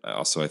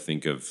 I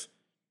think of,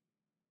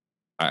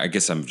 I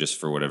guess I'm just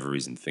for whatever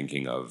reason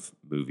thinking of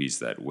movies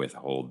that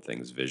withhold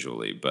things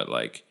visually, but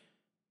like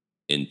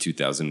in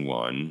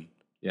 2001,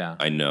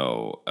 I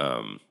know,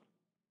 I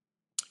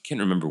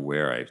can't remember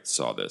where I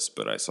saw this,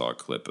 but I saw a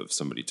clip of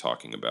somebody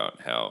talking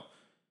about how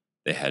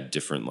they had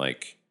different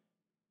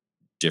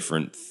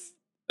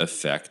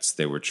effects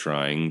they were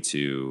trying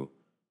to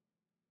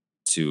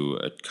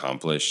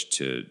accomplish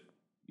to,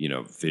 you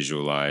know,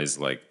 visualize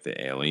like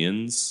the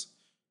aliens.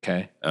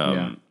 Okay.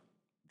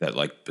 That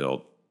like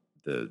built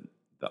the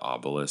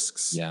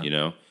obelisks, you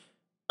know?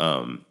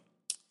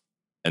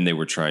 And they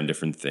were trying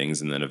different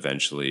things. And then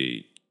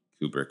eventually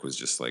Kubrick was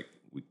just like,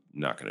 we're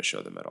not going to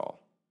show them at all.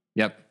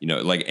 Yep. You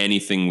know, like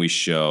anything we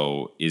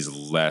show is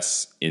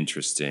less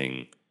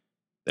interesting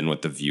than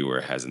what the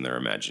viewer has in their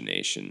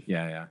imagination.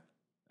 Yeah.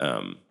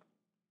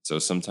 So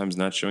sometimes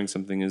not showing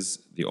something is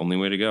the only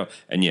way to go.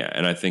 And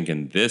I think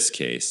in this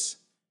case,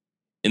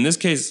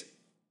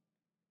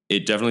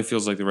 it definitely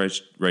feels like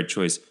the right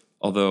choice.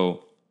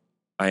 Although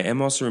I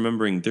am also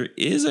remembering there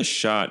is a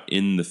shot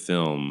in the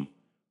film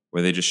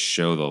where they just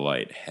show the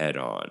light head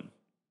on.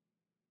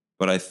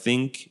 But I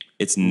think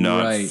it's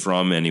not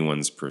from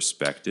anyone's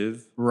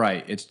perspective.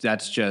 Right. It's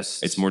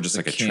more just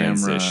like a camera,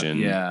 transition.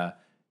 Yeah.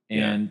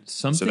 And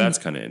something so that's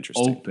kind of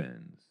interesting.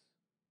 Opens.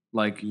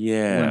 Like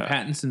when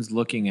Pattinson's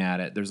looking at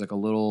it, there's like a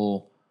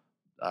little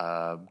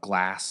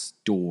glass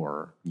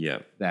door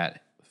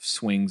that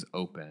swings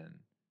open.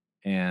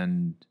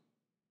 And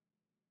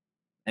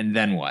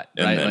then what?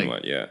 And then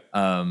what? Yeah.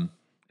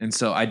 And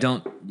so I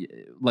don't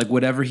like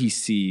whatever he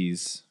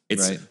sees.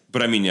 Right.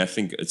 But I mean, I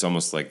think it's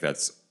almost like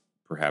that's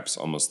perhaps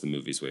almost the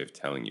movie's way of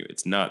telling you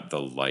it's not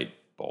the light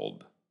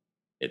bulb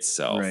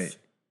itself, right?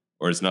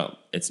 Or it's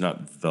not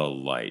the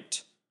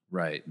light,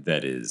 right?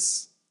 That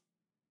is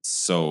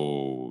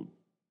so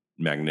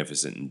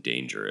magnificent and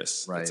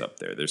dangerous. Right. That's up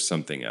there. There's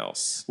something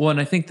else. Well, and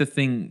I think the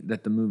thing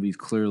that the movie's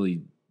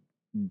clearly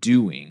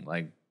doing,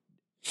 like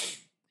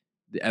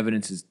the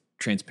evidence is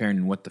transparent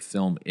in what the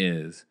film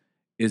is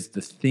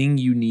the thing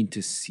you need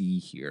to see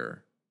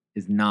here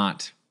is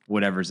not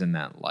whatever's in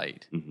that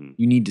light. Mm-hmm.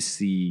 You need to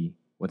see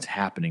what's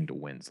happening to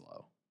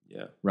Winslow.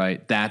 Yeah.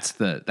 Right. That's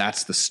the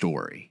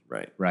story.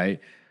 Right. Right.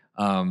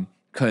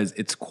 Because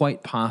it's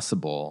quite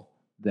possible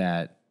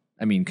that,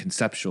 I mean,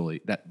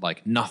 conceptually, that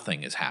like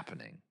nothing is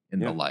happening in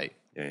the light.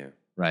 Yeah.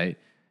 Right.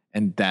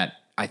 And that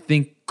I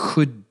think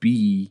could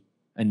be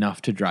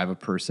enough to drive a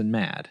person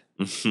mad.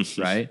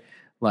 Right.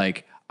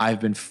 Like I've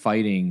been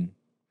fighting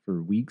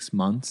for weeks,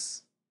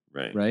 months.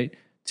 Right.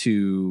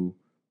 To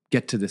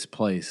get to this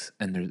place.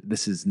 And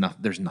there's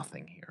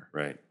nothing here.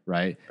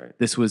 Right.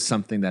 This was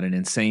something that an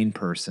insane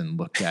person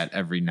looked at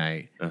every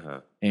night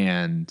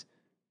and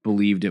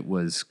believed it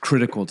was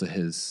critical to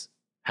his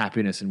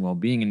happiness and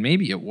well-being. And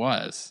maybe it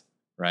was,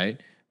 right?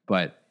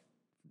 But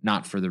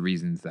not for the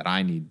reasons that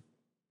I need,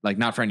 like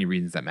not for any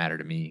reasons that matter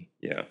to me.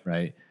 Yeah.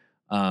 Right.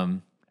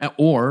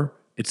 Or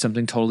it's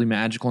something totally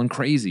magical and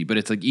crazy, but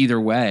it's like either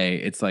way,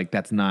 it's like,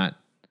 that's not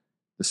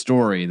the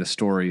story. The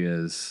story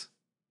is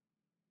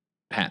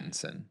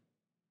Pattinson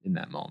in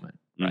that moment.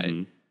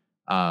 Right.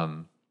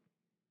 Mm-hmm.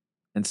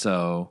 And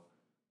so,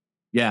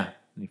 yeah,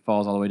 he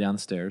falls all the way down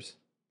the stairs.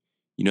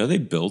 You know, they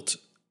built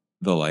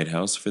the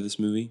lighthouse for this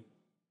movie.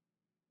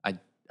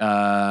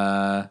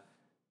 I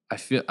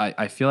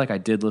feel like I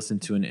did listen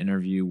to an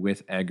interview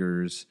with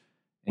Eggers.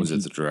 Was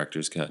it the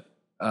director's cut?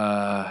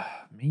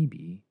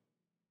 Maybe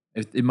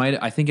it might.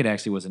 I think it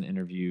actually was an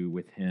interview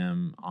with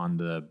him on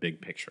the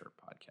Big Picture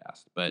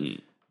podcast. But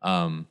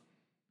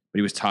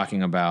he was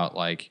talking about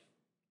like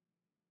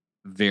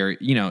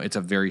it's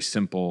a very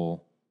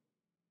simple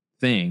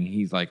thing.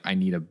 He's like, I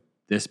need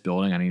this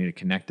building, I need to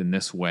connect in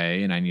this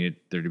way, and I needed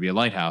there to be a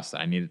lighthouse.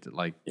 I needed to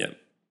like,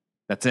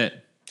 that's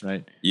it,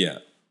 right? Yeah,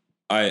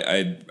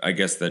 I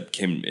guess that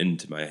came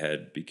into my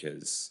head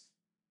because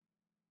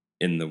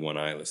in the one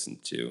I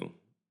listened to,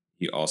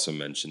 he also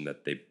mentioned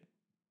that they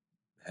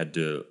had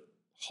to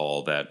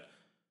haul that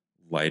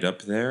light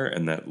up there,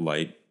 and that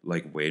light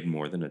like weighed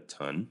more than a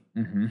ton.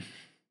 Mm-hmm.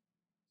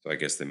 So I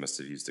guess they must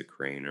have used a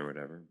crane or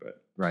whatever.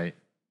 But right,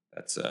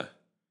 that's a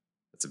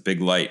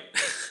big light.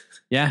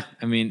 Yeah,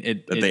 I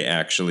mean they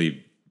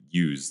actually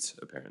used,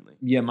 apparently.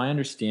 Yeah, my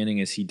understanding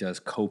is he does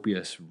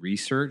copious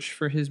research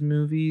for his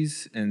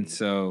movies, and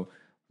so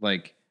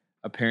like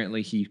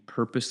apparently he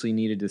purposely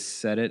needed to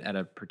set it at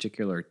a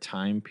particular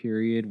time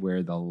period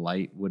where the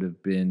light would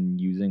have been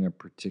using a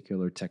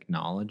particular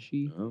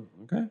technology. Oh,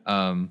 okay.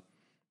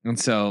 And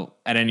so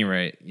at any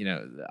rate, we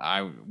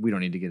don't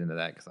need to get into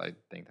that because I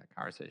think that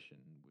conversation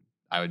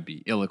I would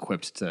be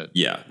ill-equipped to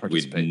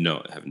participate. We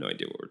have no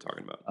idea what we're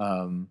talking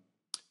about.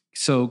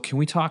 So can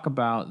we talk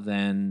about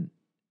then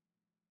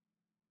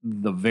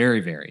the very,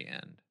 very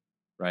end,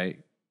 right?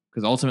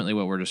 Because ultimately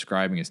what we're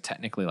describing is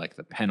technically like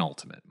the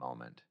penultimate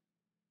moment.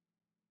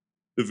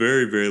 The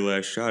very, very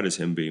last shot is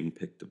him being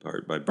picked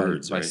apart by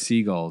birds, by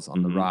seagulls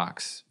on the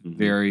rocks,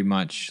 very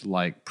much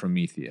like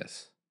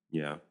Prometheus.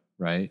 Yeah.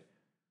 Right?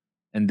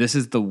 And this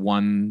is the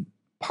one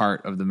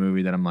part of the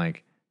movie that I'm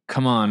like,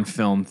 come on,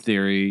 film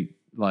theory,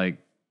 like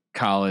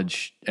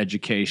college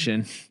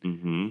education,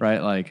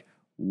 right? Like,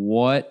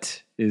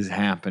 what is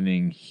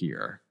happening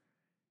here?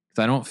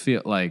 Because I don't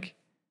feel like,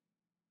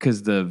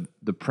 because the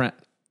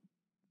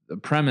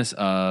premise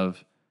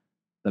of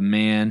the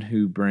man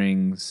who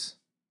brings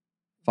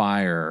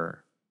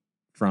fire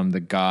from the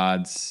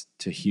gods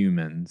to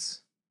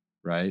humans,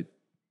 right,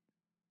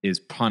 is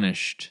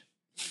punished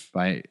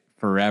by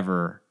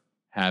forever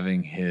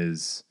having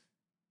his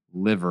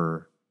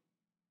liver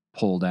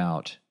pulled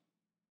out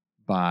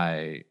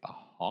by a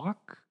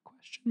hawk? ?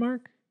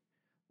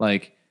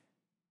 Like,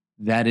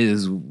 that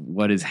is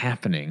what is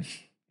happening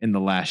in the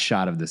last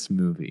shot of this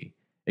movie,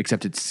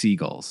 except it's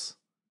seagulls,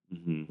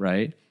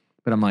 right?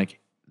 But I'm like,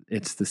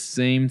 it's the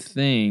same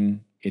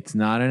thing. It's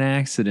not an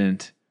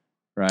accident,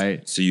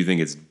 right? So you think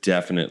it's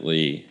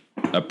definitely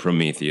a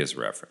Prometheus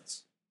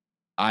reference?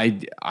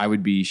 I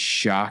would be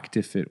shocked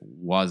if it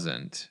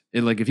wasn't.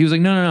 If he was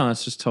like, no,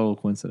 it's just total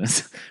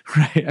coincidence,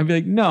 right? I'd be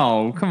like,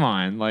 no, come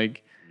on,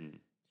 like,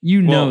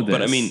 this.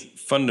 But I mean,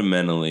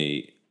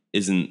 fundamentally,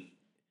 isn't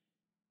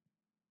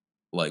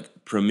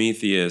like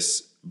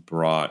Prometheus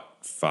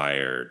brought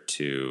fire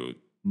to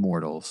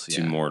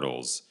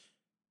mortals,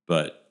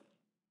 but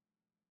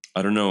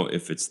I don't know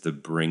if it's the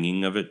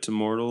bringing of it to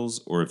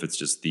mortals or if it's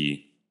just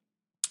the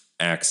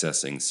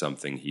accessing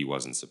something he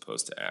wasn't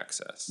supposed to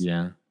access.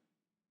 Yeah.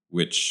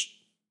 Which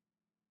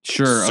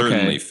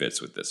certainly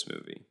fits with this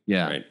movie.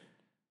 Yeah. Right?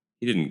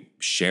 He didn't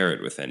share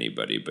it with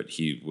anybody, but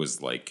he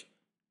was like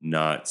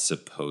not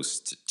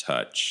supposed to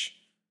touch.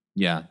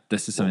 Yeah.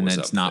 This is something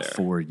that's not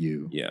for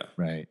you. Yeah.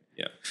 Right.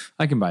 Yeah.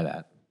 I can buy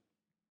that.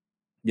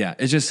 Yeah.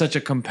 It's just such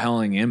a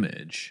compelling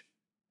image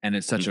and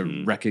it's such a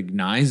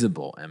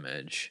recognizable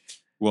image.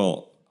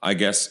 Well, I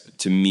guess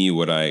to me,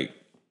 what I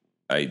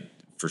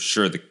for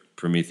sure the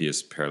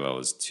Prometheus parallel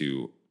is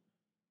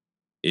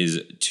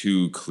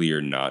too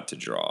clear not to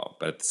draw.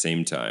 But at the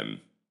same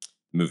time,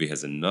 the movie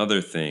has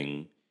another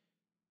thing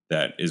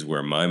that is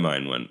where my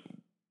mind went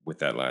with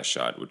that last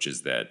shot, which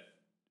is that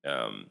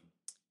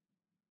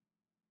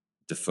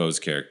Defoe's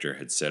character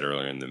had said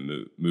earlier in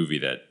the movie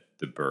that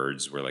the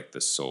birds were like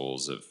the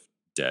souls of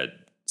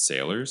dead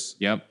sailors.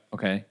 Yep.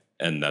 Okay.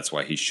 And that's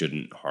why he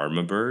shouldn't harm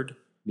a bird.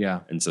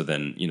 Yeah. And so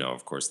then,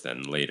 of course,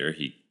 then later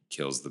he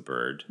kills the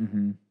bird.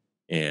 Mm-hmm.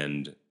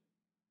 And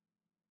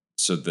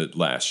so the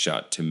last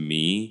shot to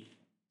me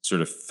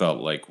sort of felt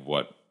like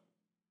what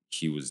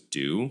he was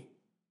due.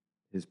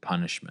 His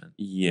punishment.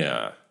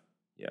 Yeah.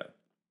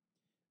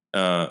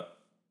 Yeah.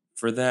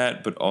 For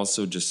that, but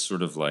also just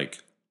sort of like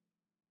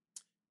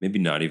maybe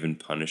not even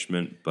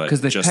punishment, but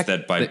just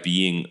that by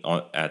being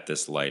at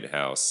this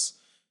lighthouse,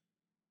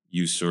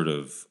 you sort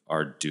of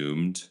are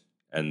doomed,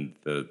 and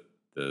the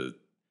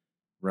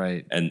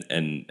right,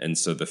 and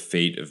so the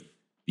fate of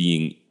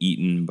being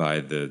eaten by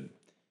the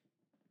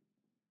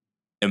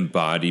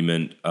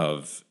embodiment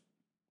of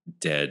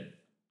dead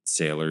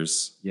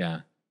sailors,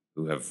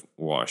 who have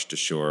washed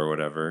ashore or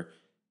whatever,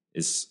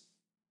 is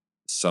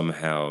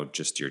somehow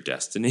just your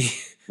destiny.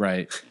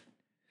 Right.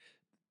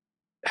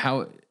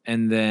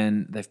 And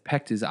then they've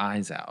pecked his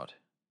eyes out.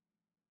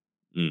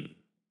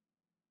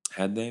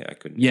 Had they? I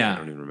couldn't. Yeah. I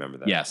don't even remember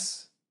that.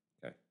 Yes.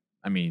 Okay.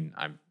 I mean,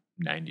 I'm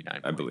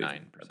 99.9%. I believe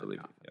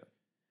it.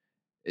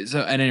 Yeah. So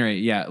at any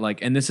rate, yeah,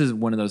 like, and this is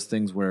one of those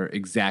things where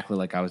exactly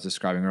like I was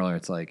describing earlier,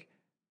 it's like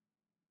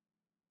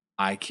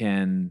I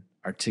can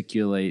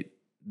articulate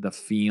the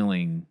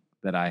feeling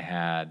that I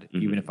had,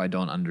 even if I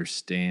don't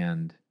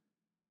understand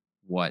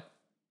what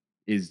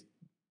is,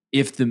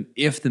 if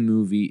the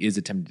movie is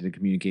attempting to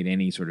communicate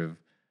any sort of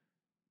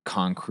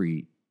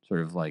concrete sort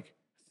of like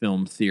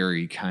film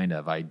theory kind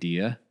of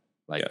idea,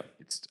 like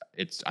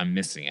it's I'm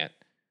missing it.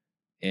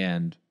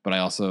 But I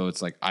also,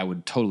 it's like, I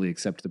would totally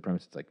accept the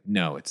premise. It's like,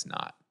 no, it's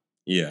not.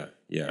 Yeah.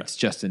 Yeah. It's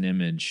just an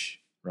image,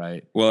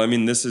 right? Well, I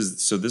mean, this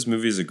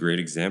movie is a great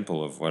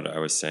example of what I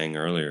was saying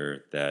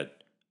earlier,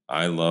 that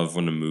I love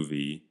when a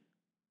movie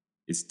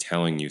is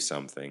telling you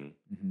something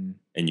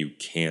and you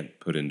can't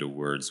put into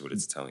words what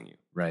it's telling you.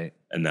 Right.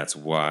 And that's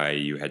why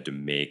you had to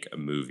make a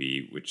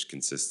movie which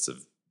consists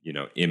of,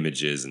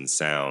 images and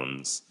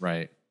sounds.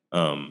 Right.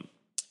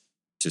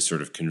 To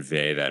sort of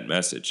convey that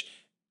message.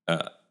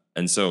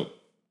 And so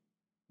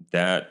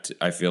that,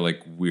 I feel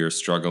like we're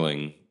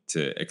struggling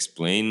to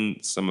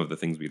explain some of the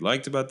things we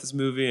liked about this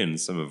movie and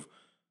some of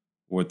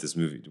what does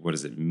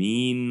it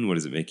mean? What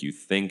does it make you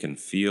think and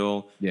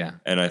feel? Yeah.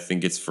 And I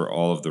think it's for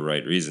all of the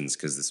right reasons,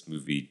 because this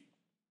movie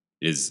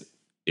is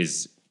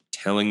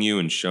telling you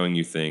and showing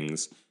you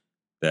things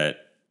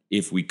that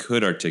if we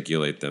could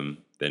articulate them,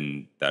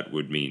 then that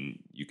would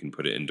mean you can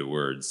put it into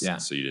words. Yeah.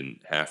 So you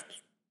didn't have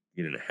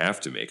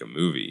to make a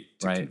movie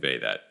to convey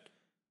that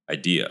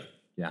idea.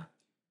 Yeah.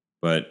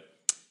 But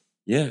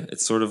yeah,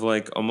 it's sort of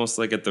like almost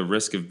like at the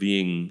risk of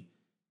being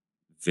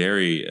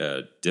very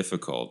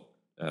difficult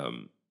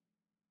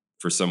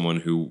for someone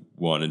who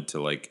wanted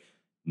to like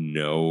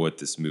know what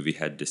this movie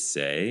had to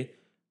say.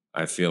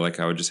 I feel like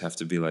I would just have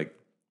to be like,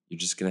 you're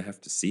just gonna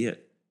have to see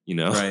it,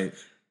 Right.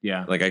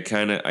 Yeah. Like I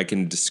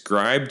can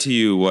describe to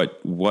you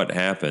what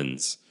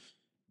happens,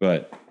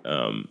 but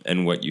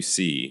and what you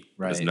see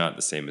is not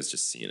the same as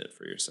just seeing it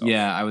for yourself.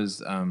 Yeah, I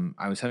was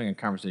having a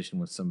conversation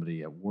with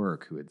somebody at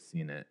work who had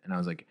seen it, and I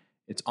was like,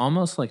 it's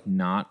almost like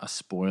not a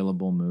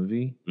spoilable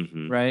movie,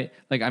 right?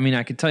 Like, I mean,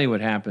 I could tell you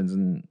what happens,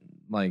 and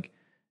like,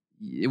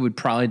 it would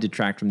probably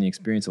detract from the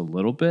experience a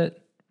little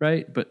bit,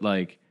 right? But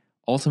like,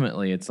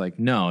 ultimately, it's like,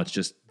 no, it's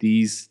just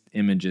these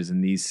images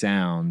and these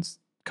sounds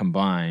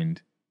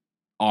combined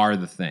are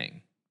the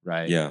thing,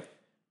 right? Yeah.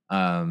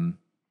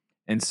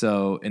 And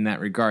so in that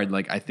regard,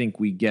 like, I think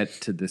we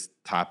get to this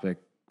topic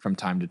from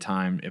time to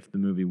time if the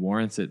movie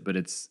warrants it, but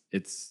it's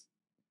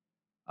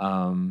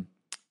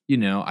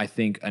I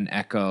think an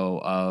echo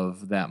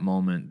of that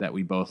moment that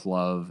we both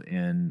love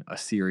in A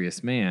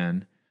Serious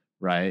Man,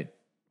 right?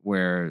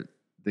 Where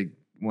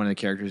one of the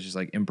characters is just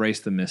like, embrace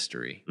the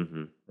mystery,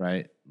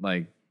 right?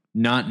 Like,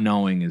 not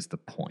knowing is the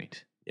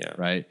point. Yeah.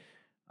 Right.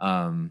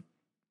 And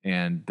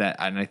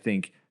I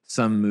think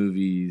some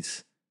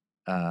movies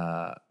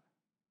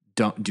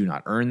do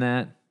not earn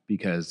that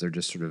because they're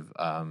just sort of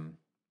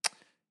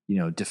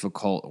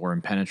difficult or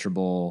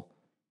impenetrable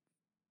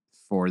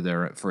for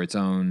its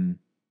own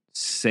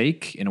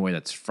sake in a way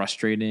that's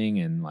frustrating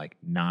and like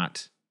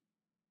not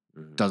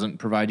doesn't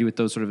provide you with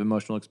those sort of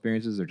emotional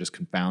experiences. They're just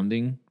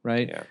confounding,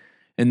 right? Yeah.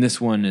 And this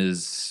one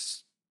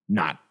is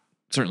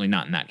certainly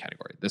not in that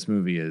category. This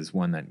movie is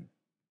one that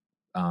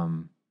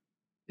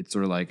it's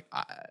sort of like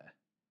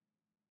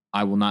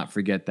I will not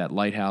forget that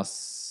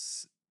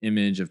lighthouse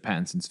image of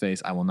Pattinson's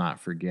face. I will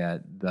not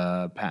forget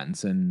the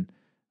Pattinson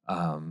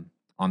on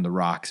the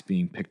rocks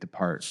being picked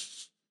apart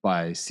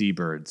by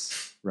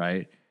seabirds,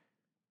 right?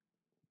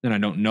 And I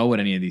don't know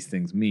what any of these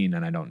things mean,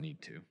 and I don't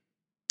need to.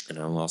 And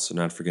I'll also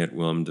not forget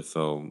Willem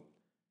Dafoe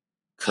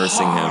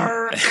cursing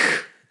Hark!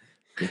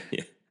 him.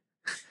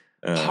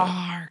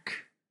 Hark!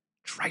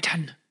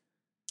 Triton.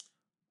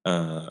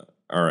 All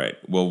right.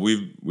 Well,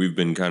 we've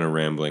been kind of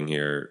rambling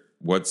here.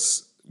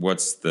 What's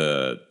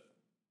the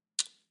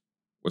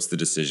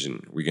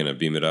decision? Are we gonna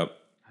beam it up?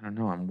 I don't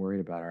know. I'm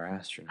worried about our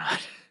astronaut.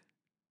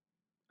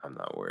 I'm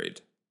not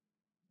worried.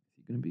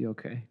 Is he gonna be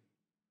okay.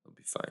 It'll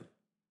be fine.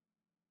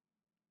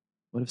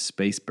 What if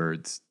space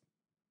birds?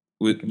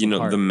 You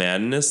know, the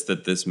madness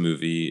that this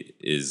movie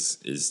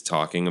is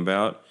talking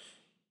about,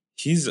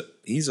 he's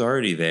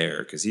already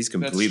there because he's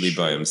completely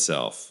by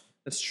himself.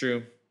 That's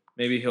true.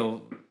 Maybe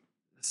he'll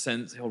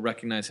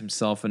recognize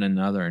himself in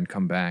another and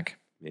come back.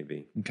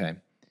 Maybe. Okay.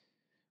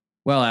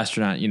 Well,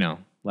 astronaut,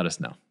 let us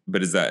know.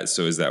 But is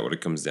that what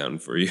it comes down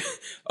for you?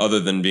 Other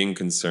than being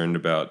concerned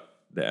about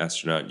the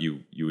astronaut,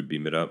 you would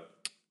beam it up?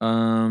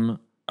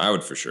 I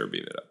would for sure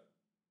beam it up.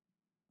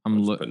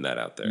 I'm putting that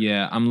out there.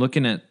 Yeah, I'm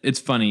looking at. It's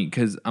funny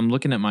because I'm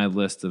looking at my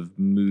list of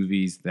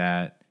movies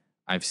that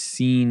I've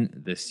seen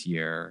this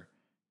year,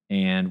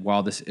 and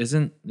while this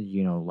isn't,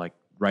 like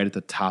right at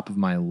the top of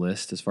my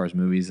list as far as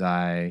movies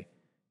I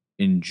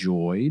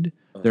enjoyed,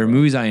 there are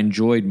movies I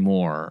enjoyed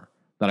more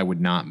that I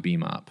would not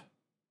beam up.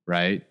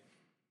 Right.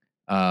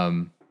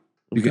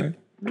 Okay.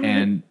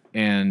 And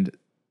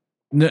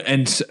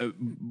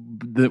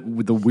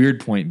the weird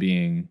point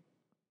being,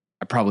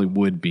 I probably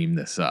would beam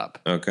this up.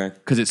 Okay.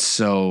 Because it's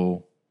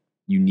so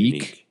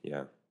unique.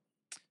 Yeah.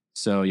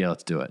 So, yeah,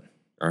 let's do it.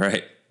 All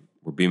right.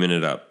 We're beaming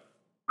it up.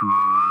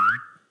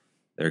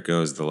 There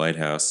goes the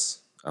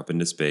lighthouse up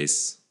into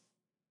space.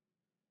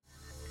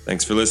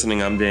 Thanks for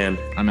listening. I'm Dan.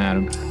 I'm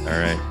Adam. All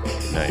right.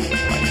 Good night.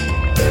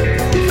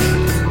 Bye.